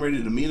know if I'm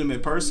ready to meet them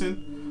in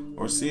person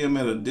or see them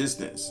at a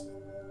distance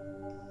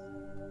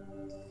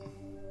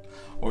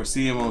or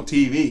see them on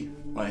TV.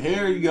 Like,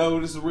 here you go.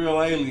 This is a real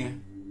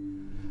alien.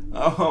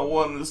 I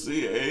want to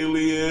see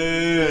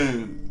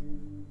alien.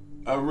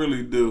 I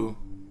really do.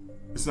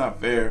 It's not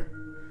fair.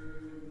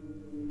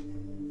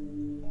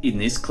 In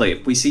this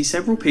clip, we see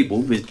several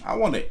people with... I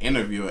want to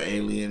interview an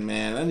alien,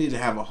 man. I need to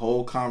have a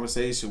whole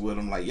conversation with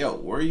him. Like, yo,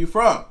 where are you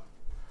from?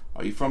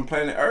 Are you from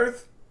planet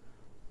Earth?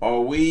 Are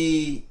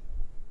we,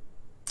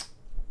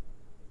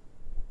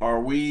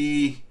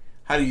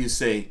 how do you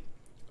say,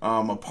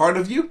 a part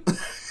of you?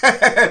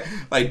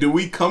 Like, do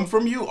we come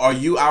from you? Are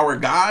you our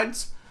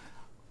gods?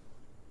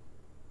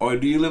 Or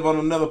do you live on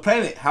another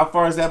planet? How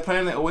far is that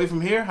planet away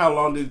from here? How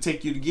long did it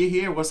take you to get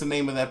here? What's the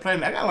name of that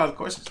planet? I got a lot of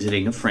questions.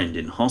 Visiting a friend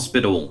in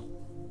hospital.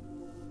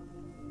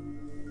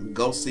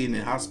 Go see in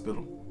the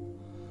hospital.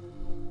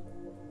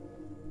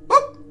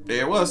 Oh,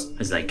 there it was.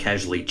 As they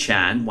casually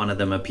chat, one of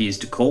them appears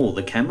to call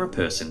the camera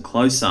person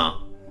closer.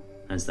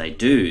 As they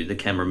do, the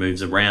camera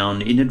moves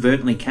around,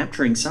 inadvertently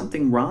capturing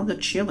something rather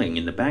chilling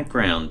in the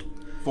background.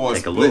 For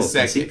Take a look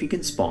and see if you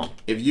can spot.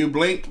 If you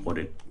blink, what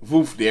it...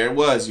 Woof, there it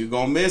was. You're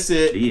gonna miss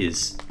it. It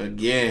is.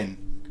 Again.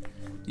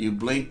 You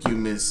blink, you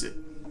miss it.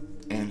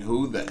 And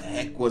who the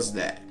heck was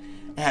that?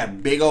 It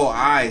had big old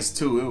eyes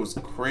too. It was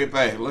creepy.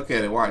 Hey, look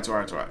at it. Watch.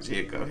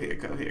 Here it go.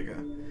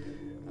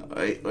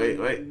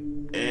 Wait.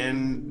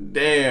 And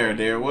there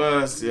it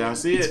was. Y'all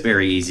see it? It's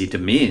very easy to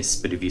miss,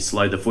 but if you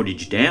slow the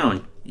footage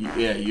down...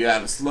 Yeah, you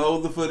gotta slow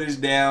the footage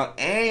down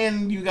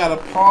and you gotta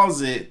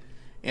pause it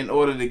in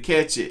order to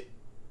catch it.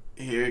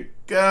 Here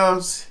it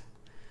goes.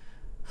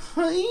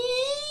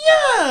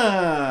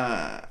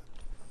 Yeah.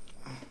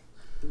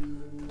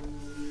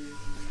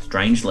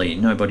 Strangely,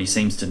 nobody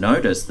seems to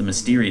notice the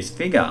mysterious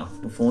figure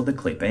before the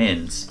clip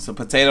ends. So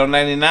Potato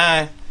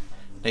 99,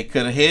 they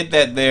could have hid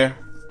that there.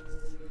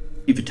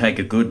 If you take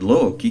a good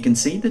look, you can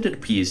see that it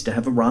appears to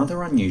have a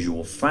rather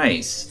unusual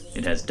face.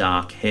 It has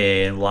dark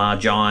hair,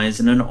 large eyes,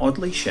 and an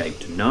oddly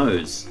shaped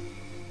nose.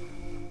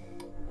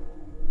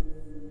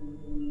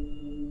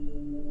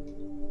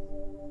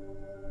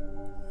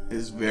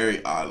 It's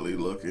very oddly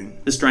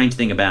looking. The strange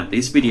thing about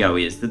this video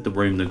is that the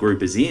room the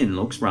group is in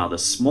looks rather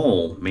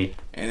small.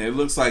 And it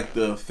looks like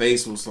the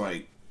face was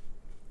like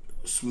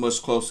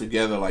smushed close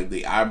together, like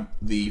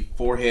the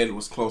forehead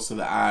was close to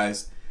the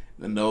eyes,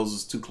 the nose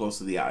was too close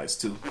to the eyes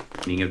too.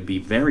 Meaning it would be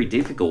very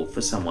difficult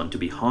for someone to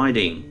be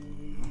hiding.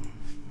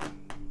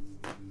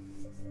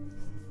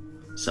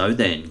 So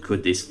then,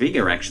 could this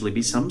figure actually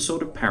be some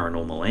sort of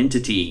paranormal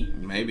entity?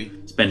 Maybe.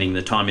 Spending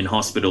the time in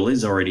hospital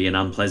is already an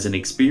unpleasant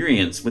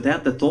experience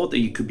without the thought that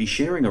you could be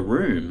sharing a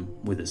room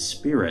with a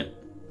spirit.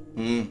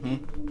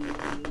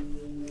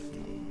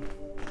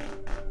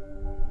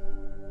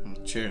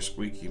 Chair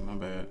squeaky, my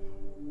bad.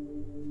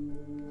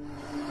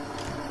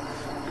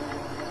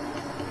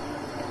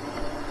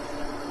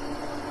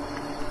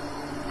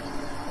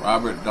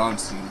 Robert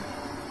Donson.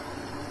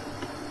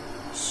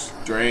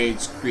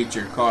 Strange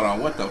creature caught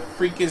on. What the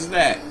freak is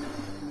that?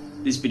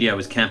 This video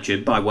was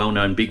captured by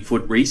well-known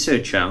Bigfoot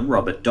researcher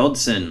Robert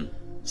Dodson.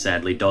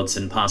 Sadly,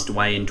 Dodson passed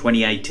away in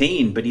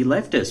 2018, but he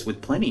left us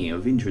with plenty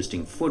of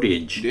interesting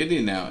footage. Did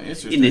he now?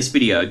 Interesting. In this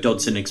video,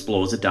 Dodson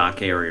explores a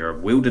dark area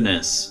of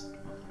wilderness.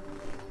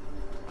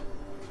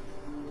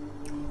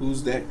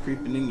 Who's that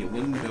creeping in your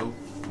window?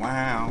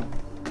 Wow.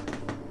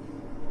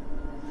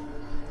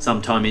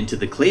 Sometime into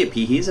the clip,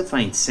 he hears a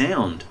faint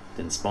sound,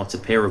 then spots a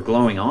pair of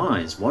glowing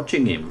eyes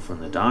watching him from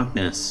the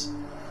darkness.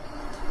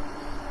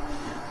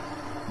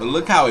 But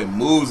look how it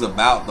moves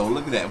about though.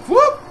 Look at that.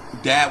 Whoop!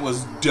 That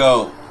was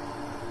dope.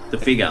 The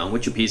figure,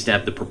 which appears to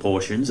have the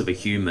proportions of a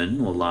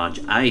human or large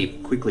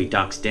ape, quickly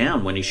ducks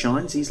down when he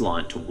shines his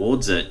light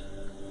towards it.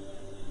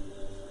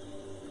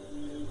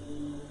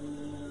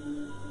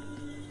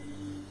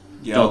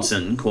 Yo.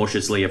 Dodson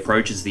cautiously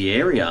approaches the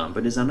area,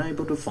 but is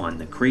unable to find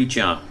the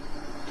creature.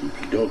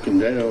 Keep ducking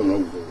down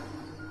over.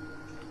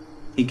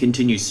 He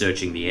continues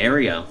searching the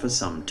area for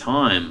some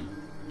time,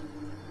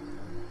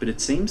 but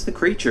it seems the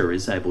creature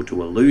is able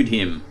to elude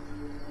him.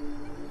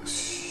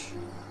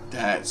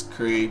 That's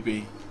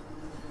creepy.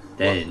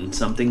 Then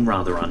something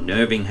rather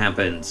unnerving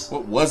happens.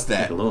 What was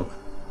that? Take a look.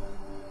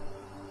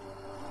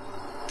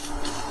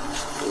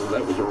 Oh,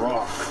 that was a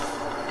rock.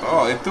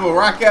 Oh, it threw a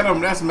rock at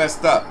him. That's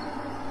messed up.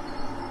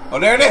 Oh,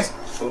 there it is.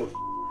 Oh.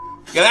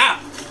 Get out.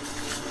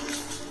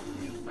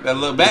 That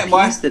little bat It boy.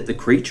 appears that the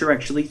creature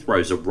actually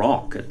throws a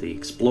rock at the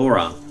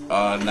explorer.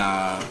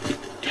 Nah.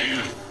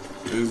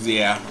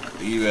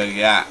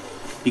 Yeah.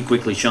 He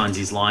quickly shines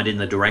his light in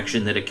the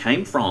direction that it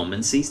came from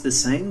and sees the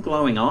same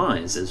glowing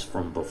eyes as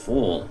from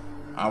before.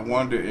 I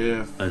wonder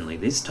if... Only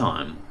this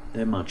time,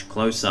 they're much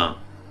closer.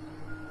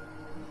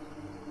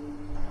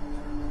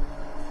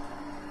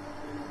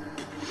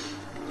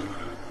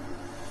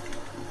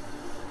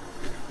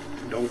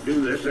 Don't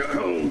do this at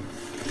home.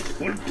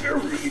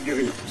 Whatever you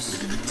do.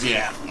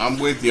 Yeah, I'm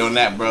with you on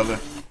that, brother.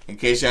 In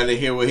case y'all didn't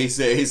hear what he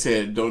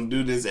said, don't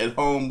do this at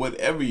home,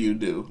 whatever you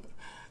do.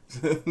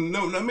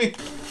 No, not me.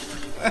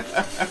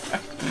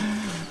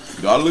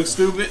 Do I look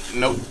stupid?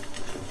 Nope.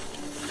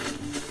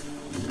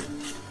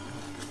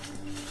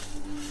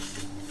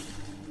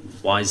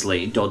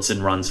 Wisely,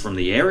 Dodson runs from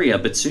the area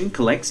but soon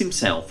collects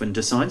himself and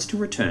decides to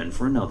return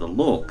for another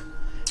look.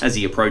 As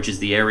he approaches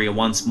the area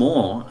once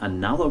more,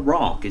 another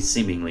rock is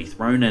seemingly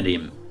thrown at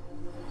him.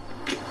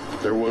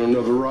 There went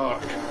another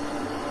rock.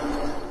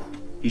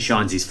 He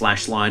shines his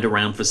flashlight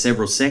around for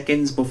several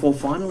seconds before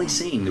finally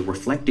seeing the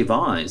reflective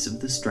eyes of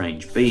the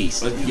strange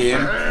beast.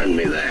 Again. Behind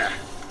me there.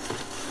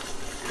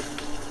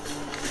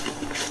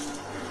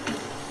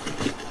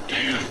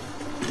 Damn.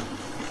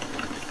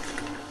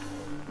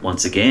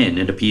 Once again,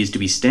 it appears to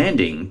be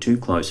standing too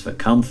close for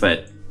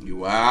comfort. You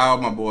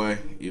wild, my boy.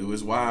 You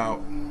is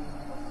wild.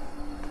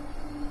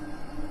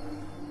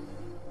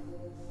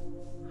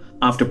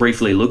 After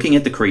briefly looking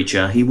at the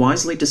creature, he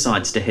wisely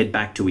decides to head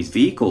back to his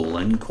vehicle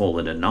and call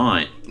it a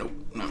night. Nope,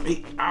 not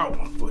me. Ow,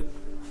 my foot.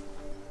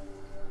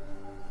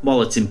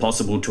 While it's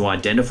impossible to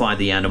identify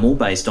the animal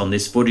based on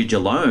this footage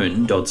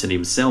alone, Dodson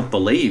himself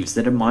believes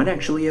that it might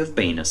actually have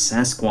been a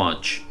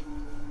Sasquatch.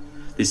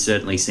 This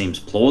certainly seems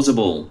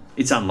plausible.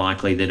 It's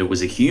unlikely that it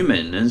was a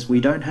human, as we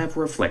don't have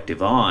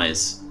reflective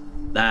eyes.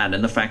 That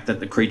and the fact that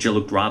the creature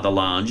looked rather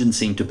large and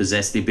seemed to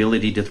possess the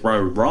ability to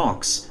throw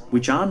rocks,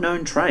 which are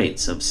known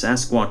traits of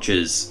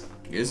Sasquatches.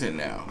 Is it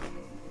now?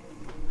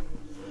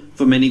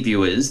 For many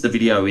viewers, the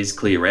video is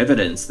clear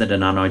evidence that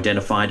an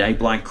unidentified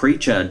ape-like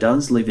creature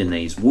does live in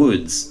these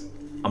woods.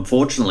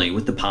 Unfortunately,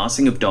 with the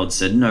passing of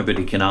Dodson,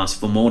 nobody can ask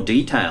for more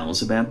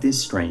details about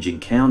this strange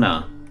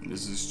encounter.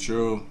 This is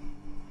true.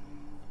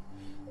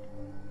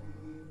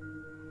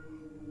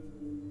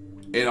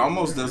 It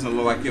almost doesn't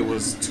look like it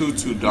was too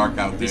dark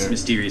out there. This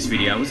mysterious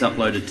video was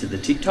uploaded to the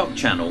TikTok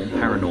channel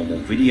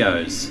Paranormal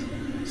Videos.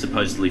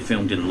 Supposedly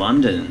filmed in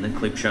London, the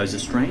clip shows a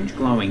strange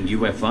glowing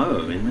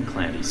UFO in the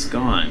cloudy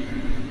sky.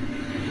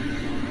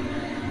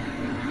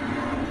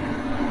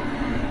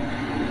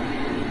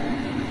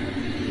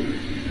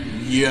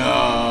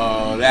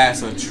 Yo,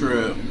 that's a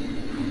trip.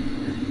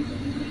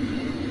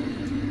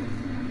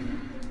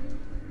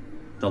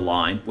 The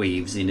light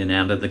weaves in and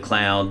out of the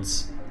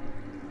clouds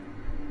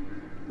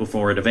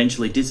before it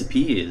eventually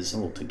disappears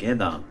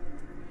altogether.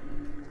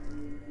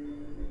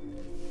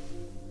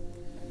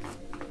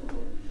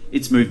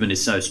 Its movement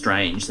is so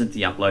strange that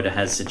the uploader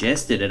has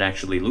suggested it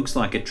actually looks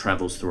like it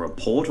travels through a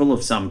portal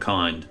of some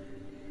kind.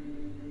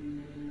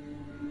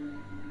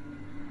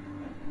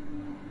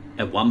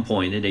 At one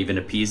point, it even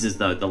appears as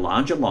though the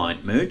larger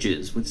light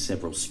merges with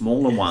several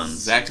smaller ones.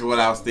 Exactly what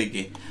I was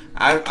thinking.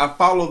 I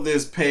followed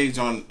this page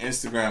on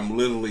Instagram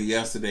literally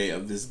yesterday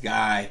of this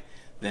guy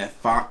that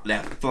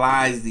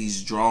flies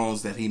these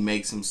drones that he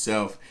makes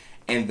himself,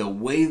 and the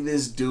way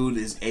this dude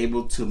is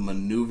able to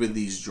maneuver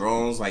these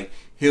drones, like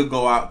he'll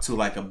go out to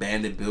like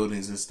abandoned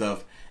buildings and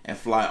stuff and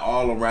fly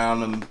all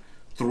around them,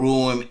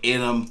 through them, in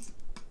them,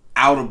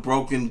 out of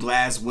broken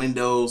glass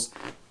windows,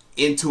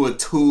 into a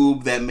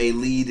tube that may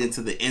lead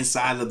into the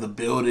inside of the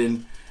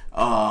building.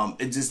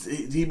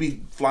 He'd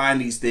be flying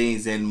these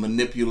things and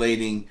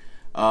manipulating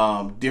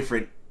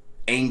different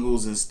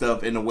angles and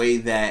stuff in a way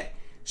that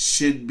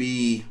should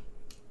be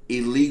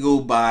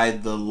illegal by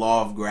the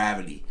law of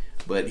gravity,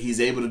 but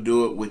he's able to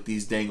do it with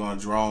these dang on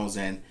drones,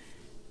 and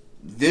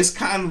this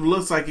kind of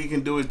looks like he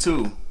can do it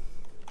too.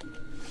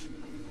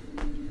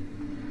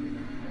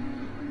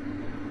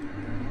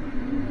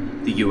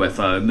 The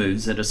UFO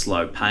moves at a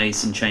slow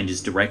pace and changes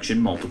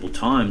direction multiple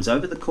times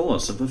over the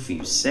course of a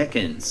few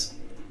seconds.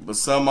 But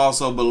some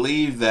also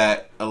believe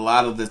that a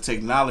lot of the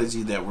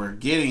technology that we're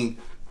getting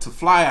to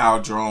fly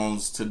our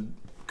drones, to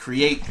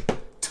create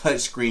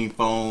touchscreen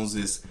phones,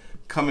 is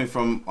coming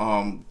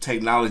from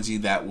technology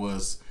that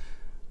was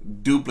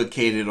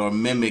duplicated or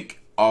mimicked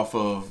off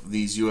of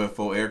these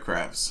UFO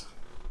aircrafts.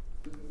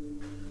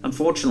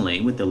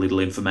 Unfortunately, with the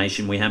little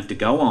information we have to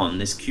go on,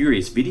 this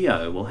curious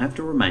video will have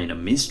to remain a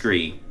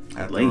mystery,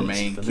 at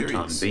least for the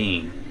time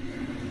being.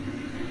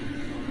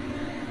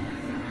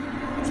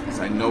 It's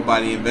like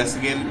nobody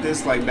investigated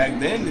this like back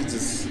then. It's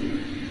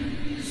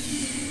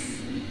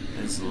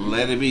just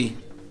let it be.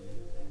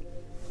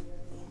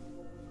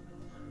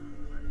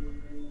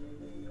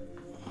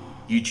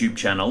 YouTube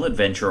channel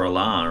Adventure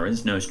Allah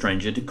is no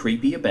stranger to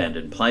creepy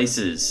abandoned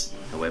places.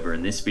 However,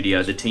 in this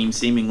video, the team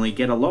seemingly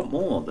get a lot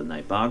more than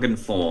they bargained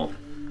for.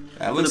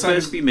 For the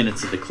first few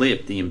minutes of the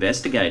clip, the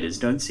investigators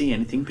don't see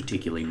anything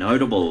particularly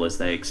notable as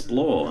they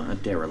explore a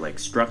derelict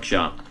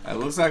structure. It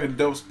looks like a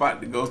dope spot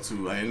to go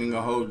to. I ain't even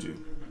gonna hold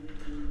you.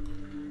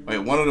 Wait,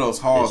 one of those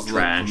halls There's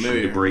trash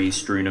and debris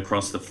strewn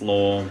across the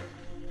floor.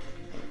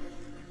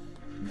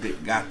 They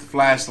got the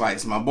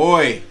flashlights, my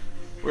boy.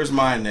 Where's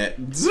mine at?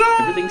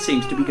 Everything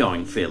seems to be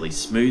going fairly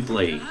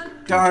smoothly.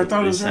 God, I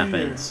thought it was this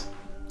happens.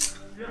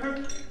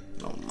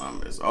 No,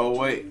 mamas. Oh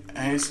wait,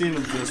 I ain't seen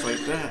them just like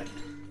that.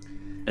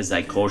 As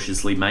they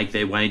cautiously make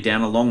their way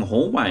down a long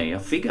hallway, a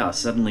figure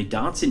suddenly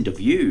darts into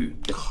view.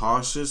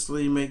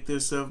 Cautiously make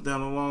themselves down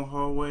a long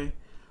hallway?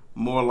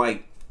 More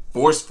like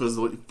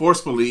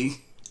forcefully.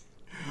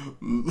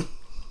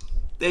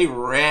 They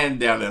ran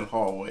down that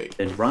hallway.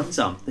 Then runs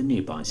up the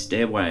nearby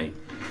stairway.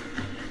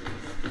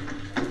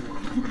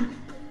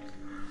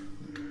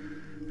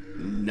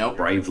 Nope.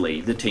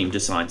 Bravely, the team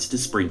decides to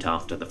sprint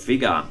after the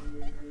figure.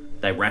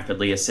 They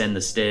rapidly ascend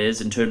the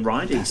stairs and turn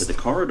right into the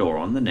corridor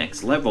on the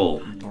next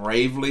level.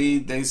 Bravely,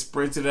 they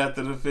sprinted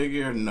after the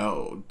figure?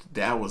 No,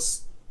 that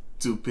was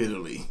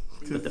stupidity.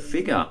 But the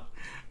figure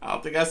I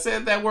don't think I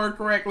said that word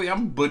correctly.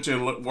 I'm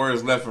butchering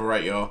words left and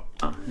right, y'all.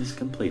 Has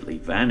completely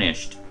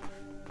vanished.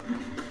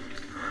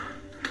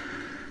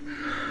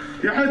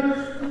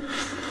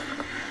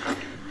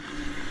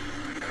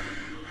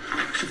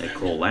 They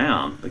call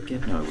out, but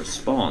get no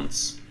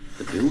response.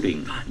 The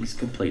building is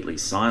completely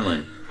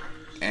silent.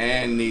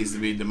 And needs to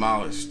be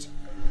demolished.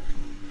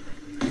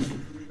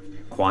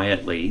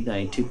 Quietly,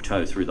 they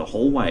tiptoe through the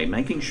hallway,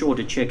 making sure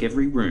to check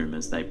every room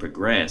as they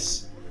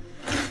progress.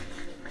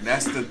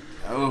 That's the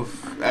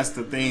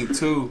thing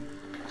too.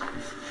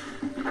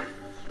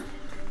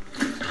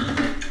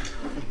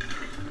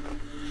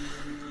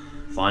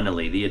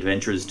 Finally, the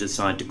adventurers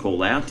decide to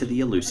call out to the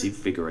elusive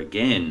figure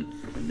again,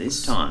 and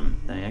this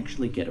time they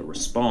actually get a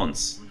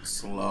response.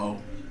 Slow.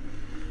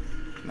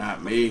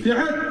 Not me. في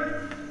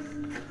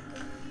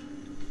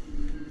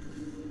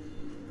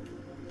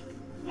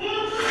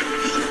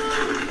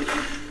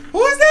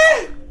Who is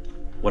that?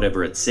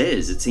 Whatever it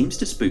says, it seems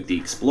to spook the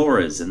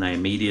explorers, and they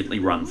immediately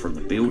run from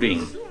the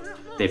building.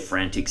 Their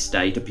frantic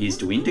state appears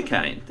to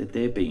indicate that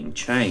they're being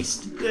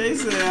chased. They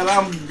said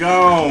I'm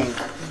gone.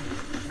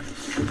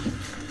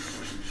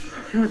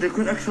 بده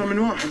يكون أكثر من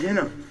واحد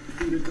هنا.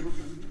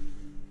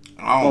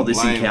 While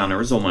this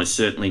encounter is almost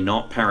certainly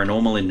not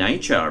paranormal in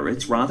nature,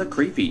 it's rather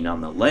creepy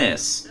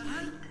nonetheless.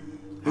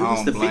 Who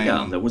was the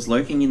figure that was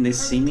lurking in this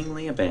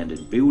seemingly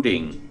abandoned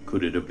building?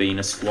 Could it have been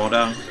a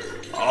squatter?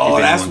 Oh,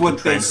 If that's anyone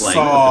what can they translate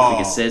saw. what the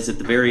figure says at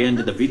the very end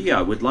of the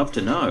video, we'd love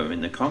to know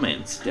in the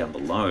comments down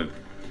below.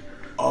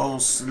 Oh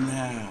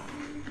snap!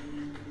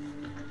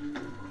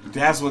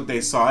 That's what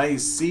they saw. I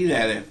didn't see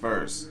that at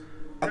first.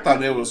 I thought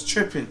they was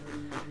tripping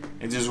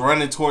and just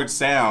running towards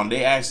sound.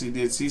 They actually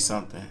did see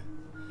something.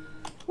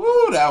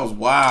 Woo, that was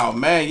wild,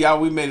 man. Y'all,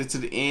 we made it to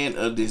the end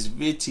of this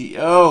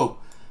video.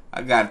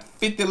 I got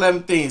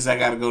 11 things I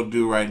gotta go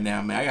do right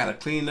now, man. I gotta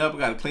clean up. I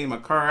gotta clean my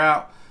car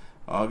out.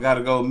 I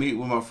gotta go meet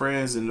with my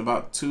friends in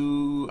about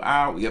 2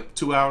 hours. Yep,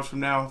 2 hours from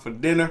now for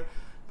dinner.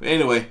 But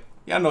anyway,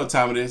 y'all know what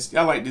time it is.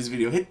 Y'all like this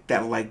video, hit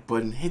that like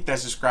button, hit that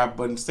subscribe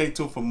button. Stay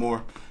tuned for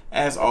more.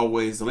 As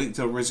always, the link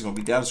to the original is gonna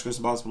be down in the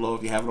description box below.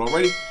 If you haven't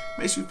already,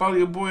 make sure you follow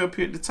your boy up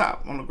here at the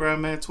top on the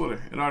Grandman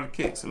Twitter and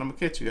Artofkickz. And I'm gonna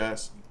catch you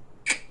guys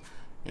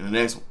in the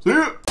next one. See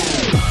ya!